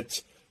there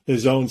that's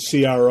his own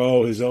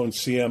CRO, his own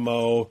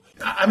CMO?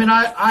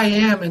 I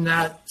am in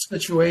that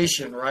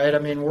situation, right?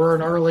 We're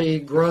an early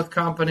growth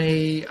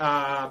company,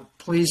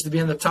 pleased to be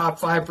in the top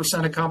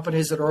 5% of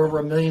companies that are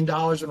over $1 million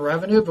in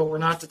revenue, but we're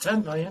not to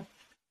 10 million,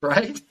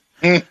 right?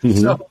 Mm-hmm.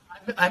 So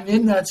I'm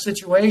in that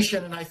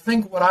situation, and I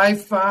think what I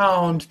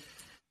found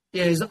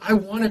is I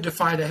wanted to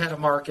find a head of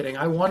marketing.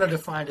 I wanted to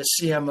find a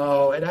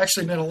CMO. It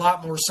actually made a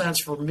lot more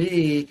sense for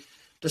me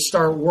to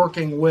start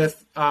working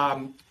with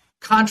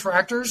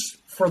contractors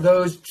for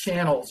those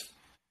channels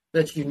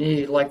that you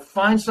need. Like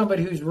find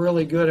somebody who's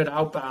really good at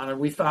outbound, and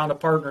we found a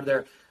partner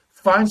there.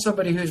 Find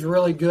somebody who's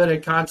really good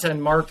at content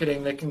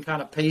marketing that can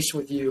kind of pace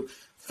with you.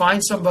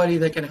 Find somebody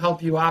that can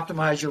help you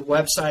optimize your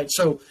website.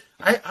 So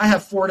I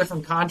have 4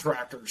 different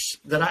contractors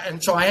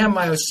so I am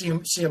my own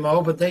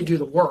CMO, but they do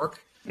the work.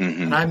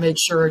 Mm-hmm. And I make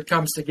sure it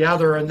comes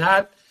together, and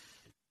that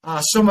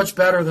so much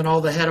better than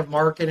all the head of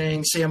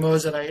marketing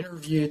CMOs that I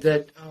interviewed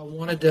that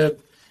wanted to,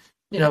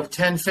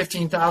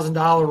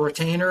 $10,000-$15,000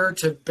 retainer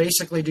to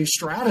basically do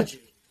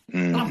strategy.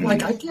 Mm-hmm. I'm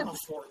like, I can't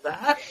afford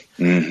that.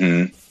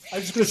 Mm-hmm. I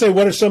was going to say,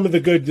 what are some of the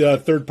good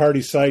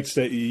third-party sites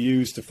that you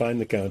use to find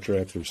the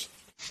contractors?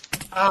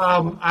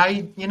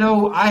 I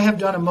have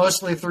done it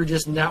mostly through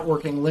just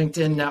networking,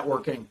 LinkedIn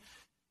networking.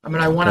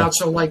 I went out,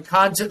 so like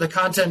the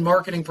content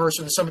marketing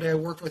person is somebody I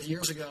worked with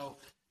years ago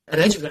at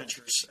Edge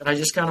Ventures. And I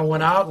just kind of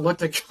went out and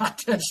looked at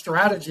content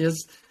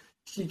strategies.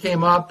 She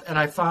came up and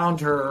I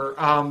found her.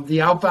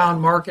 The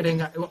outbound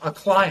marketing, a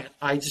client.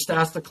 I just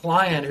asked the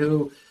client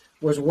who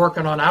was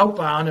working on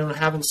outbound and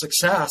having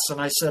success. And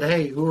I said,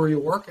 hey, who are you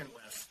working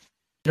with?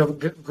 A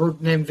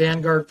group named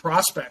Vanguard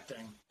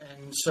Prospecting.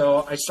 And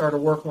so I started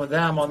working with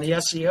them on the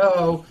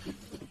SEO.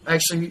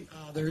 Actually,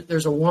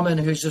 there's a woman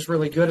who's just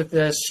really good at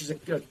this. She's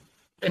a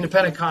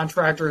independent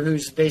contractor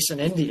who's based in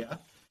India.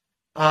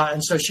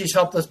 And so she's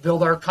helped us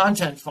build our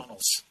content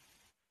funnels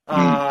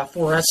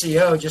for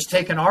SEO, just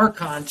taking our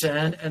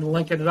content and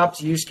linking it up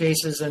to use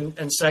cases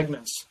and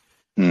segments.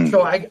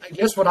 So I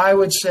guess what I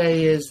would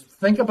say is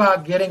think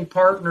about getting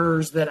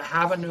partners that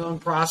have a known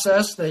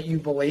process that you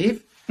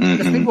believe.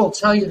 Because people will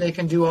tell you they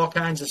can do all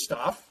kinds of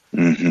stuff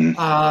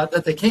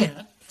that they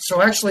can't.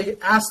 So actually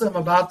ask them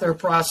about their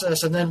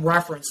process and then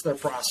reference their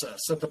process,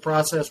 that the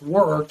process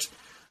worked.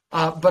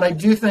 But I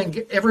do think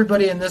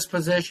everybody in this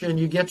position,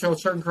 you get to a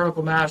certain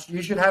critical mass,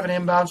 you should have an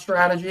inbound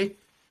strategy.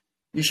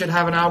 You should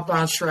have an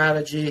outbound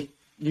strategy.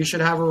 You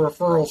should have a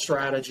referral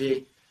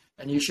strategy.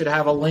 And you should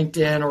have a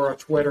LinkedIn or a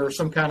Twitter or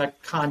some kind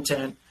of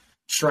content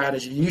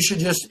strategy. You should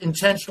just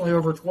intentionally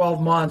over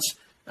 12 months,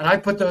 and I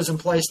put those in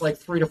place like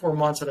 3 to 4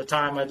 months at a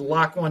time. I'd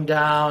lock one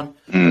down.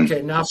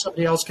 Okay, now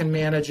somebody else can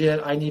manage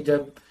it. I need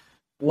to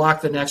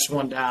lock the next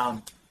one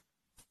down.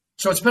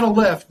 So it's been a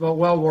lift, but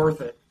well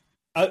worth it.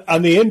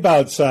 On the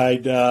inbound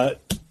side,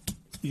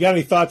 you got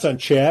any thoughts on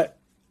chat?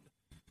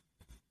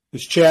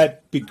 Is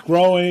chat be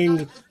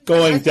growing,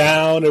 going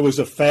down? It was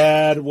a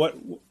fad. What?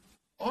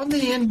 On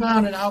the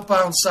inbound and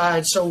outbound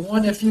side, so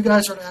one, if you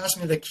guys were to ask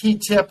me the key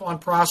tip on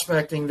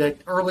prospecting that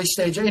early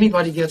stage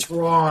anybody gets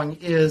wrong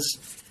is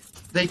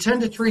they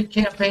tend to treat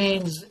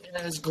campaigns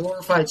as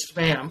glorified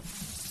spam.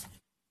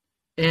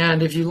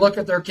 And if you look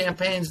at their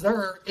campaigns, there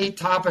are 8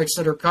 topics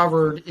that are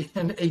covered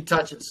in 8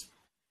 touches.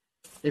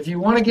 If you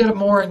want to get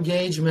more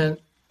engagement,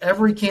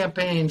 every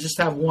campaign just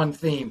have one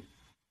theme.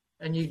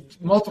 And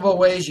multiple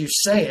ways you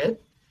say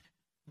it,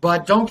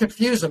 but don't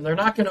confuse them. They're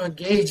not going to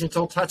engage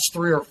until touch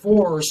 3 or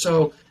 4.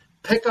 So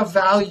pick a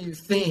value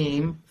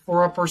theme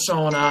for a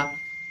persona,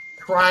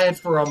 try it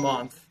for a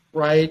month,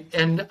 right?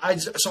 And I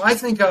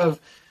think of,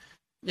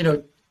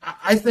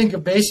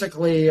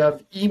 basically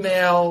of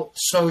email,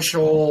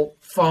 social,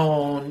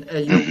 phone,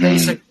 your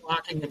basic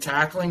blocking and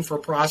tackling for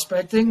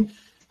prospecting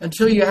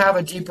until you have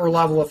a deeper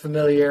level of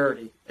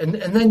familiarity. And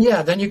then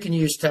you can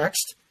use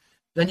text.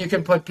 Then you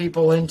can put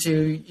people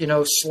into,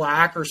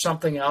 Slack or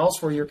something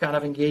else where you're kind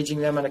of engaging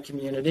them in a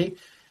community.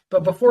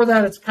 But before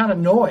that, it's kind of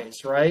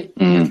noise, right?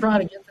 You're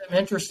trying to get them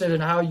interested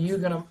in how you're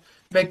going to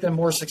make them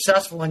more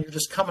successful, and you're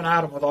just coming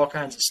at them with all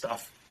kinds of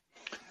stuff.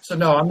 So,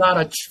 no, I'm not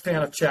a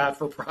fan of chat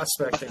for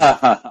prospecting.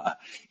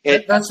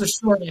 That's the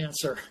short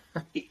answer.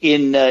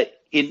 In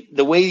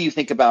the way you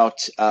think about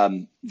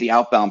the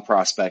outbound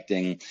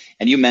prospecting,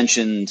 and you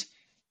mentioned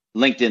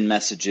LinkedIn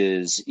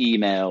messages,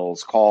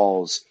 emails,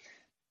 calls,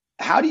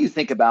 how do you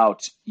think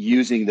about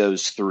using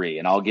those 3?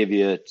 And I'll give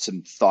you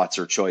some thoughts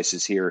or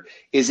choices here.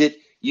 Is it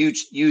you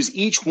use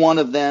each one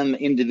of them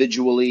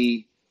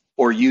individually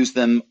or use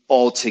them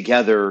all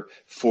together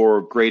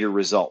for greater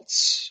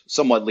results?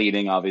 Somewhat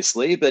leading,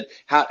 obviously, but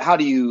how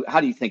do you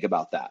think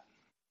about that?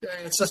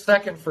 It's the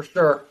second for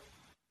sure.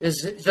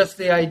 Is just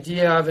the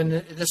idea of, and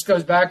this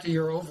goes back to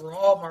your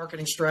overall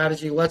marketing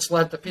strategy. Let's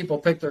let the people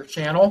pick their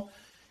channel.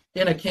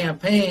 In a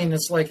campaign,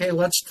 it's like, hey,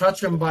 let's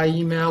touch them by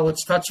email.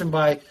 Let's touch them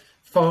by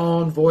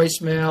phone,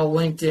 voicemail,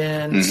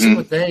 LinkedIn, see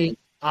what they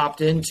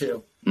opt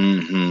into,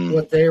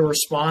 what they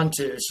respond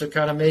to. So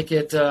kind of make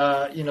it,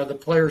 the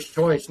player's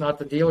choice, not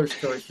the dealer's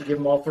choice. You give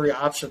them all 3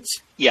 options.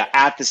 Yeah,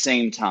 at the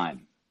same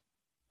time.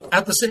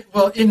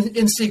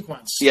 In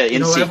sequence. Yeah,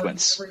 in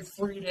sequence. Every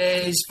 3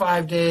 days,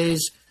 5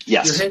 days.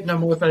 Yes. You're hitting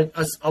them with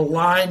a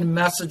line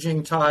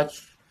messaging touch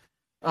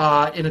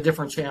in a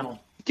different channel.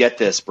 Get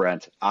this,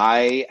 Brent.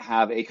 I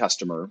have a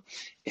customer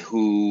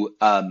who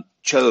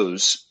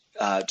chose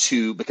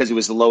because it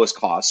was the lowest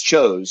cost,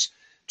 chose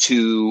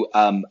to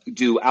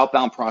do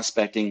outbound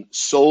prospecting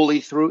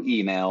solely through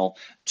email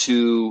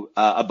to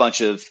a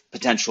bunch of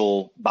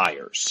potential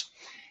buyers.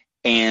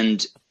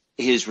 And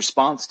his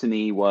response to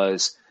me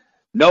was,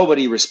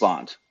 nobody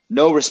respond.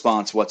 No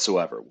response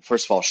whatsoever.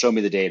 First of all, show me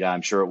the data.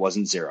 I'm sure it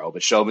wasn't 0,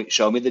 but show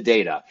me the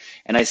data.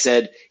 And I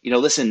said,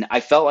 listen, I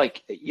felt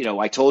like,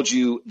 I told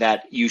you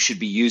that you should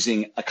be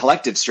using a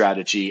collective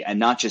strategy and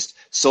not just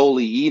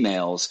solely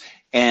emails.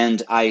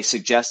 And I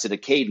suggested a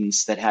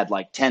cadence that had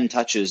like 10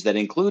 touches that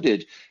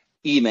included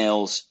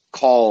emails,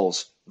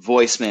 calls,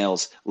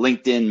 voicemails,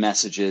 LinkedIn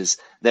messages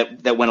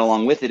that went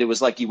along with it. It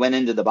was like you went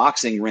into the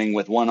boxing ring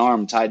with one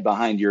arm tied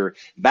behind your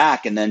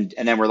back, and then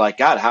we're like,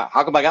 God,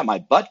 how come I got my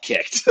butt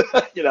kicked?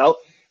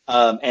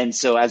 And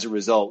so as a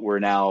result, we're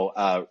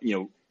now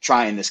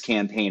trying this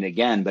campaign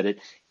again. But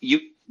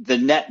the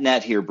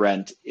net here,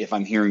 Brent, if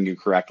I'm hearing you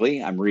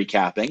correctly, I'm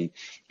recapping,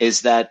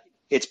 is that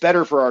it's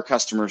better for our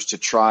customers to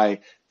try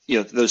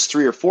those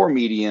 3 or 4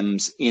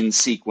 mediums in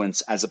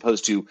sequence as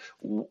opposed to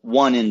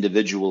one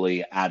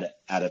individually at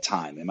a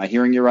time. Am I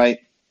hearing you right?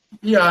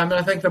 Yeah,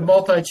 I think the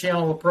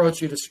multi-channel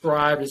approach you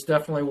described is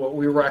definitely what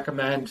we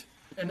recommend.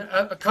 And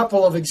a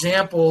couple of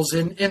examples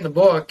in the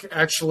book,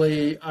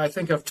 actually, I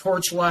think of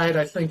Torchlight,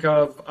 I think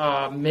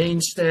of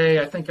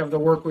Mainstay, I think of the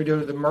work we do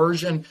with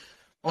Immersion.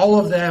 All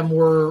of them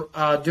were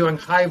doing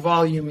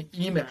high-volume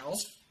emails,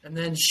 and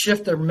then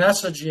shift their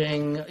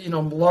messaging,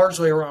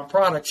 largely around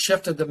product,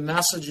 shifted the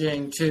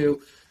messaging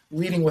to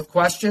leading with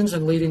questions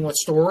and leading with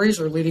stories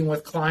or leading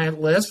with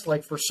client lists,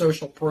 like for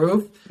social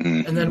proof,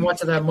 and then went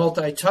to that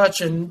multi-touch.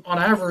 And on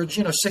average,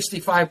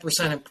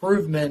 65%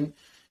 improvement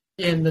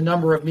in the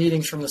number of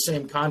meetings from the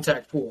same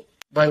contact pool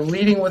by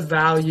leading with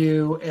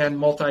value and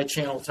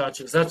multi-channel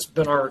touches. That's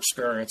been our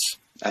experience.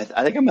 I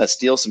think I'm going to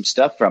steal some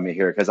stuff from you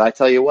here, because I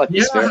tell you what,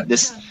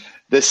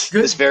 this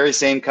very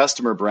same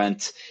customer,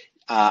 Brent,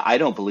 I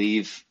don't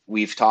believe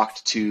we've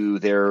talked to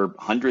their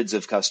hundreds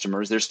of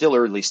customers. They're still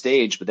early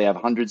stage, but they have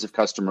hundreds of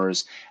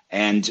customers.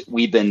 And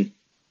we've been,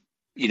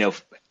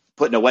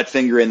 putting a wet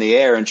finger in the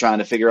air and trying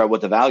to figure out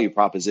what the value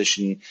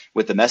proposition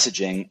with the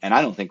messaging. And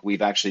I don't think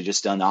we've actually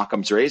just done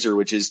Occam's razor,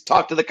 which is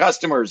talk to the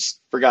customers,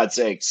 for God's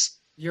sakes.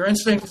 Your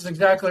instinct is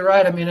exactly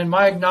right. In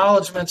my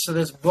acknowledgments to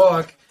this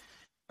book,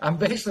 I'm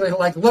basically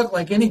like, look,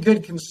 like any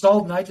good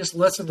consultant, I just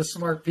listen to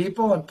smart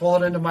people and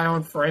pull it into my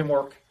own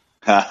framework.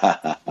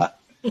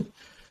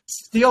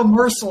 Steal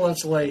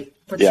mercilessly.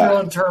 Put your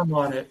own term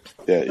on it.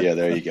 Yeah,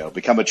 there you go.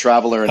 Become a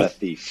traveler and a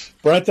thief.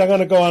 Brent, I'm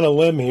going to go on a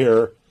limb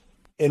here.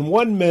 In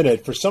 1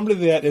 minute, for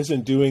somebody that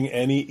isn't doing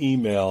any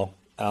email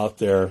out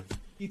there, can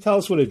you tell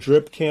us what a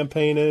drip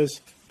campaign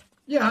is?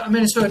 Yeah,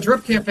 so a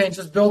drip campaign,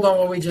 just build on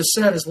what we just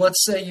said, is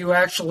let's say you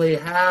actually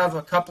have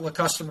a couple of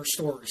customer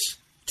stories,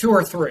 2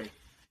 or 3,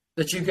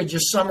 that you could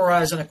just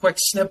summarize in a quick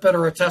snippet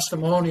or a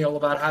testimonial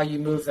about how you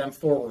move them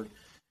forward.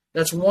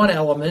 That's one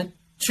element.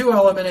 Two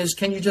element is,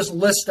 can you just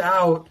list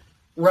out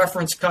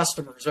reference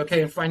customers,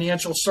 okay, in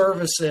financial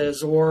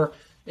services or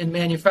in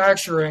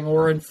manufacturing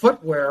or in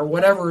footwear,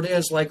 whatever it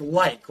is,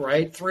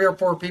 right? 3 or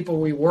 4 people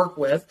we work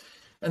with.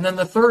 And then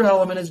the third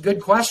element is good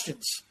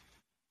questions,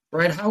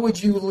 right? How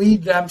would you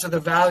lead them to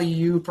the value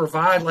you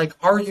provide?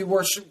 Are you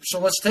worth? So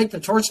let's take the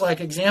Torchlight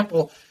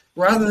example.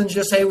 Rather than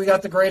just, hey, we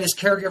got the greatest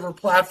caregiver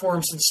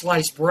platform since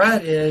sliced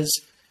bread,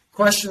 is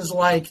questions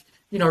like,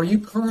 are you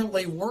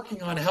currently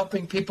working on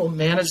helping people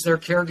manage their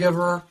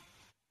caregiver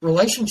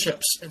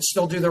relationships and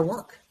still do their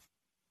work,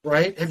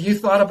 right? Have you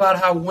thought about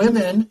how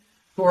women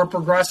who are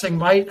progressing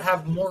might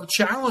have more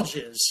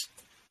challenges,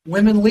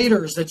 women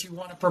leaders that you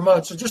want to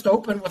promote? So just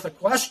open with a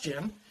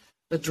question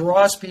that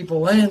draws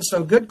people in.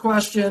 So good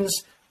questions,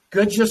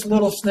 good just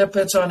little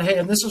snippets on, hey,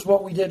 and this is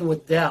what we did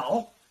with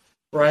Dell,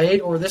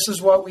 right? Or this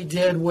is what we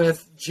did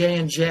with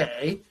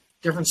J&J,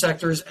 different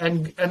sectors,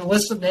 and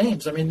lists of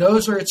names. I mean,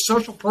 it's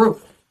social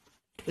proof.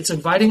 It's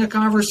inviting a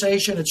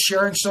conversation. It's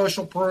sharing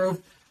social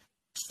proof.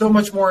 So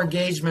much more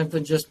engagement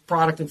than just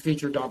product and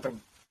feature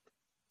dumping.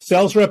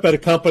 Sales rep at a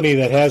company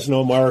that has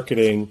no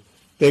marketing,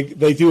 they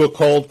do a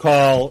cold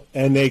call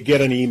and they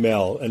get an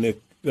email, and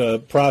the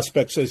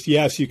prospect says,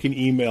 yes, you can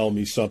email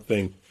me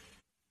something.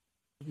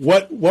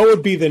 What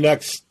would be the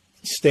next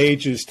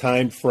stages,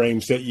 time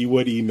frames that you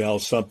would email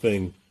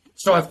something?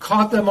 So I've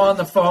caught them on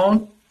the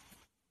phone,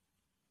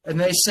 and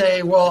they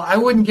say, well, I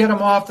wouldn't get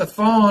them off the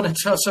phone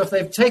until, so if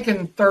they've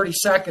taken 30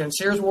 seconds,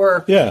 here's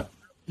where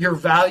your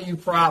value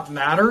prop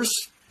matters,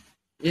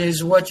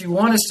 is what you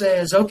want to say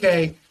is,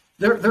 okay,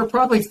 there are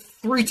probably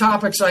 3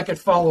 topics I could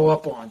follow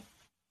up on.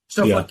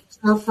 So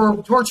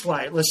for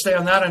Torchlight, let's stay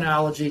on that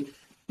analogy,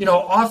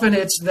 often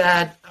it's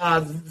that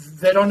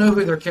they don't know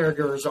who their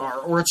caregivers are,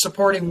 or it's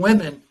supporting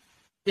women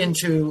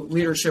into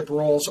leadership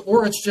roles,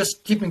 or it's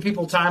just keeping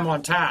people time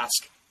on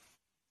task.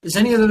 Is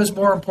any of those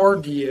more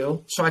important to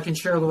you, so I can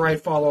share the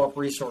right follow-up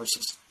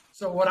resources?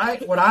 So what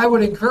I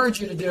would encourage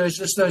you to do is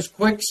just those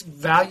quick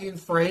value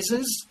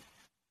phrases.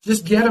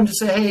 Just get them to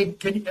say, hey,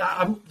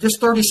 just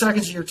 30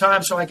 seconds of your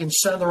time so I can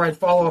send the right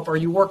follow-up. Are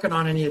you working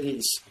on any of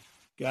these?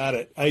 Got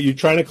it. You're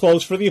trying to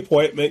close for the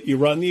appointment. You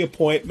run the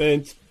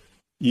appointment.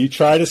 You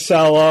try to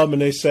sell them,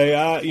 and they say,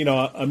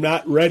 I'm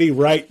not ready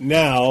right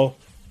now.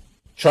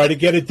 Try to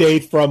get a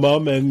date from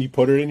them, and you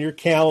put it in your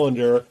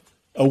calendar.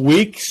 A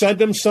week, send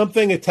them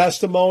something, a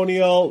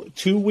testimonial.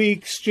 2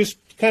 weeks, just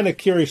kind of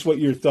curious what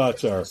your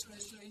thoughts are.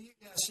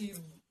 So you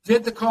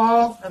did the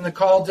call, and the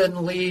call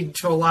didn't lead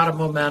to a lot of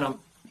momentum.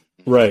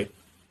 Right.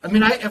 I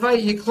mean,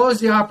 if you close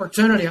the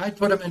opportunity, I'd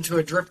put them into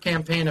a drip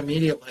campaign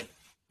immediately.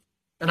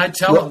 And I'd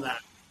tell them that.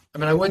 I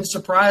mean, I wouldn't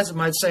surprise them.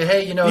 I'd say,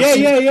 hey,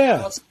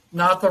 it's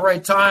not the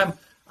right time.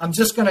 I'm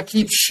just going to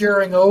keep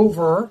sharing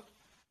over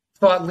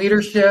thought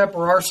leadership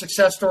or our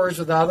success stories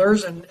with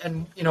others,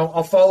 and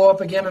I'll follow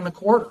up again in a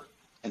quarter.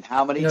 And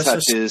how many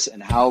touches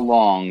and how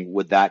long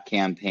would that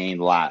campaign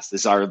last?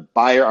 This our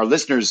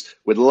listeners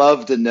would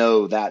love to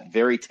know that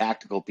very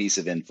tactical piece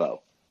of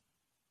info.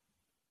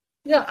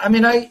 Yeah, I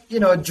mean,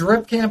 a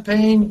drip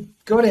campaign,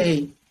 go to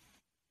 8.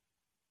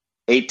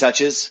 8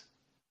 touches?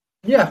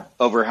 Yeah.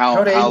 Over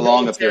how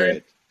long a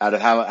period? Over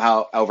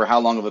how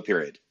long of a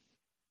period?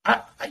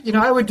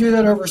 I would do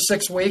that over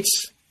 6 weeks.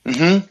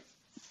 Mm-hmm.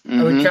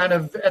 I would kind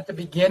of, at the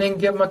beginning,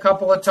 give them a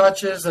couple of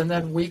touches, and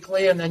then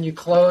weekly, and then you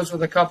close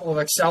with a couple of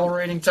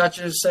accelerating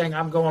touches saying,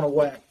 I'm going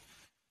away.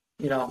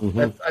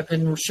 I've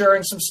been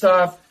sharing some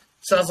stuff.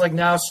 Sounds like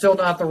now still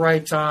not the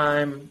right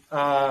time.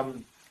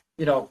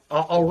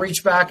 I'll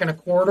reach back in a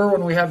quarter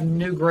when we have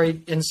new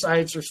great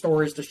insights or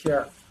stories to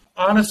share.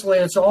 Honestly,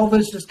 it's all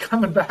this just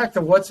coming back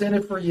to what's in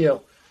it for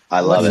you.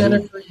 I love What's in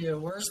it for you?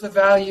 Where's the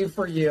value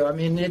for you? I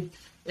mean,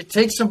 it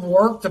takes some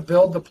work to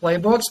build the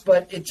playbooks,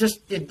 but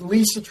it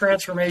leads to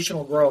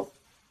transformational growth.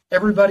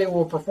 Everybody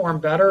will perform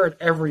better at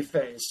every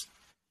phase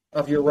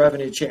of your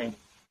revenue chain.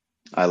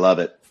 I love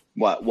it.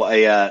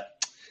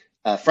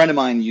 A friend of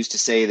mine used to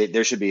say that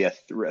there should be a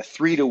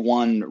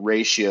 3-to-1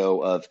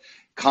 ratio of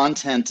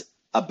content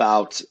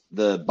about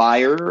the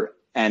buyer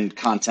and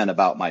content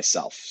about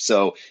myself.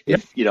 So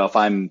if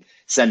I'm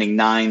sending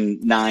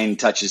 9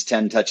 touches,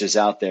 10 touches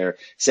out there,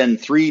 send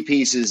 3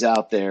 pieces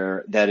out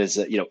there that is,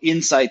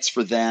 insights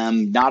for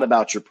them, not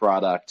about your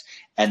product,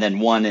 and then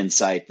 1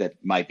 insight that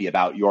might be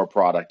about your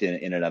product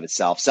in and of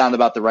itself. Sound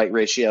about the right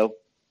ratio?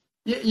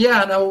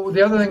 Yeah. No,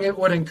 the other thing it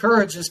would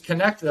encourage is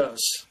connect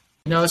those.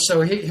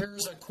 So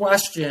here's a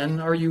question.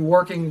 Are you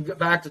working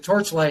back to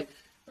Torchlight?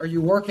 Are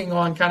you working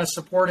on kind of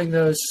supporting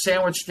those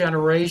sandwich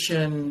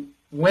generation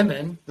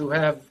women who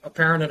have a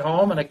parent at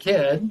home and a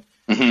kid?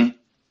 Mm-hmm.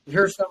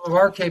 Here's some of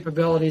our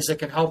capabilities that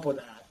can help with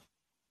that.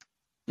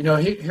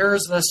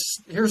 Here's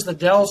the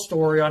Dell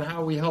story on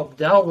how we help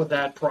Dell with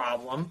that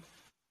problem.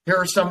 Here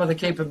are some of the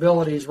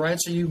capabilities, right?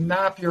 So you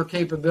map your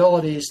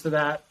capabilities to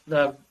that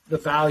the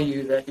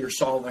value that you're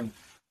solving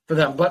for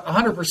them. But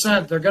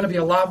 100%, they're going to be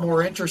a lot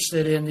more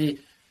interested in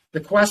the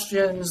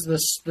questions, the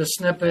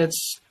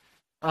snippets.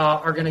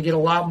 Are going to get a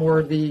lot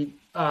more. The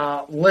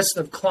list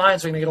of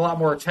clients are going to get a lot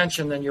more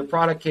attention than your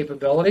product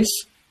capabilities.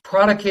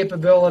 product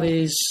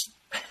capabilities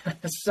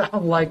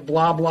sound like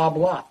blah, blah,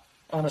 blah,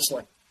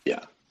 honestly.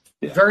 Yeah.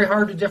 Very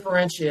hard to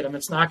differentiate them.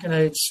 It's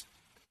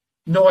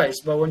noise.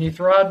 But when you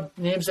throw out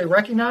names they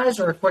recognize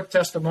or a quick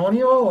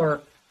testimonial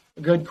or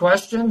a good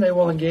question, they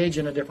will engage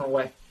in a different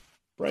way.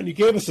 Brian, you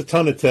gave us a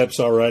ton of tips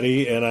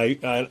already, and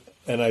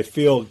I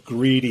feel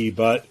greedy,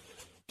 but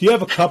do you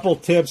have a couple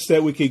tips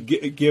that we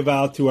could give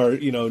out to our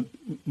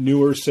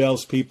newer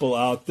salespeople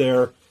out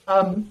there?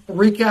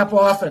 Recap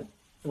often.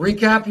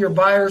 Recap your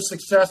buyer's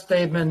success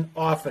statement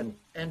often,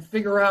 and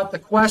figure out the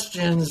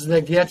questions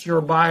that get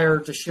your buyer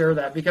to share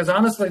that. Because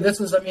honestly,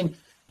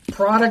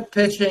 product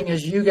pitching,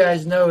 as you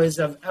guys know, is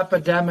of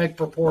epidemic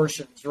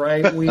proportions,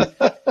 right?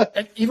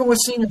 Even with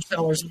senior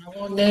sellers, and I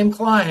won't name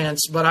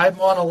clients, but I'm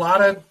on a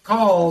lot of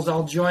calls.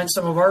 I'll join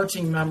some of our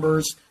team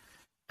members,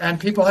 and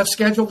people have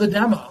scheduled a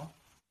demo.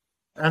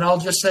 And I'll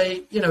just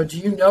say, do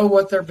you know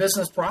what their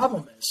business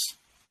problem is?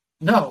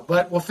 No,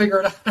 but we'll figure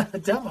it out in the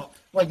demo.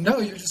 Like, no,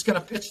 you're just going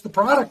to pitch the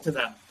product to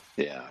them.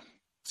 Yeah.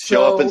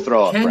 Show up and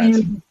throw up,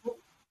 Brent.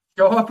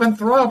 Show up and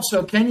throw up.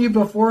 So can you,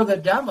 before the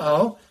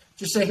demo,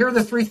 just say, here are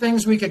the 3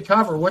 things we could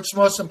cover. What's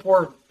most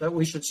important that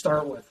we should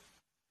start with?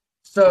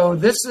 So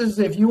this is,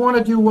 if you want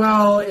to do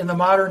well in the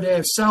modern day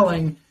of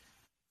selling,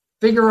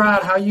 figure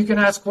out how you can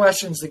ask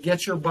questions that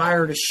get your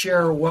buyer to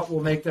share what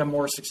will make them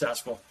more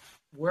successful.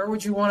 Where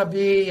would you want to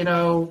be,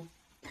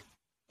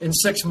 in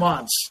 6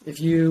 months?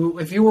 If you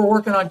were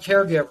working on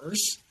caregivers,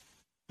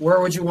 where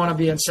would you want to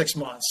be in 6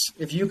 months?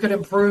 If you could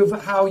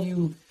improve how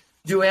you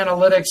do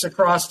analytics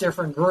across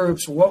different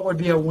groups, what would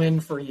be a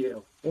win for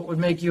you? What would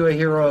make you a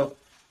hero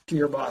to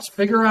your boss?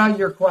 Figure out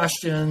your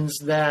questions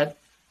that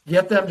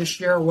get them to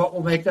share what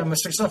will make them a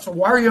successful.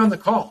 Why are you on the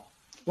call?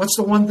 What's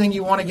the one thing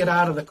you want to get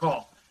out of the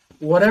call?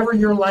 Whatever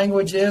your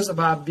language is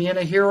about being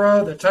a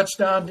hero, the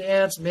touchdown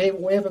dance,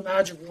 wave a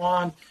magic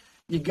wand,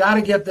 you got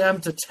to get them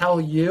to tell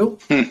you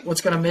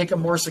what's going to make them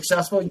more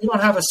successful. You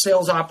don't have a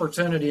sales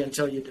opportunity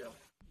until you do.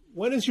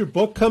 When is your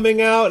book coming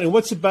out, and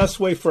what's the best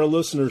way for our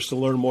listeners to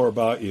learn more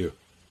about you?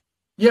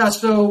 Yeah,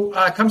 so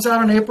it comes out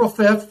on April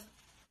 5th,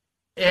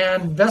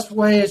 and best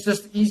way is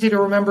just easy to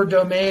remember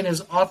domain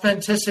is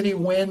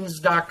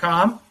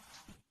authenticitywins.com,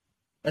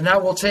 and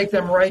that will take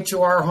them right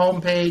to our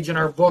homepage and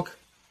our book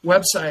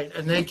website,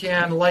 and they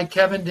can, like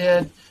Kevin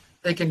did,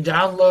 they can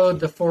download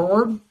the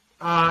foreword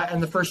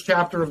and the first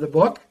chapter of the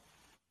book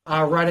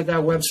right at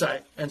that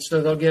website, and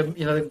so they'll give,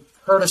 they've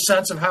heard a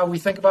sense of how we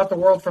think about the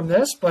world from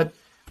this, but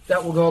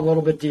that will go a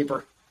little bit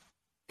deeper.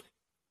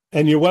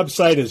 And your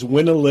website is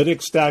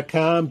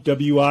winalytics.com,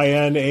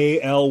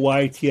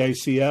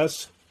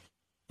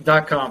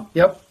 WINALYTICS.com.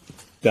 Yep.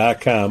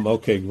 .com.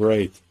 Okay,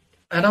 great.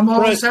 And I'm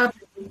always happy.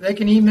 They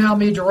can email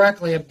me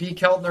directly at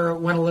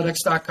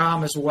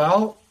bkeltner@winalytics.com as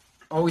well.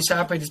 Always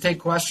happy to take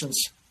questions.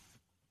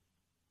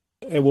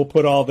 And we'll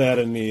put all that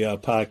in the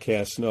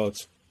podcast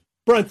notes.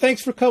 Brent,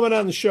 thanks for coming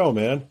on the show,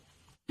 man.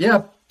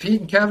 Yeah,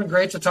 Pete and Kevin,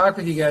 great to talk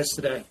with you guys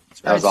today.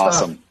 That was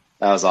awesome.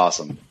 That was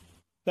awesome.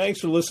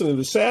 Thanks for listening to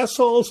the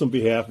Sassholes. On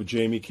behalf of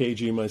Jamie,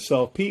 KG, and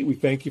myself, Pete, we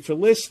thank you for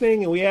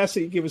listening, and we ask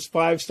that you give us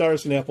 5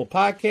 stars on Apple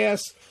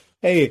Podcasts.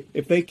 Hey,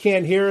 if they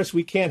can't hear us,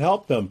 we can't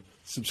help them.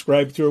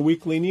 Subscribe to our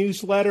weekly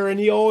newsletter,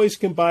 and you always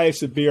can buy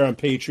us a beer on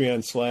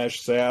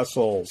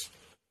Patreon/Sassholes.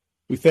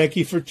 We thank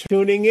you for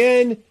tuning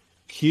in.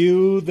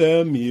 Cue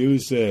the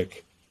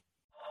music.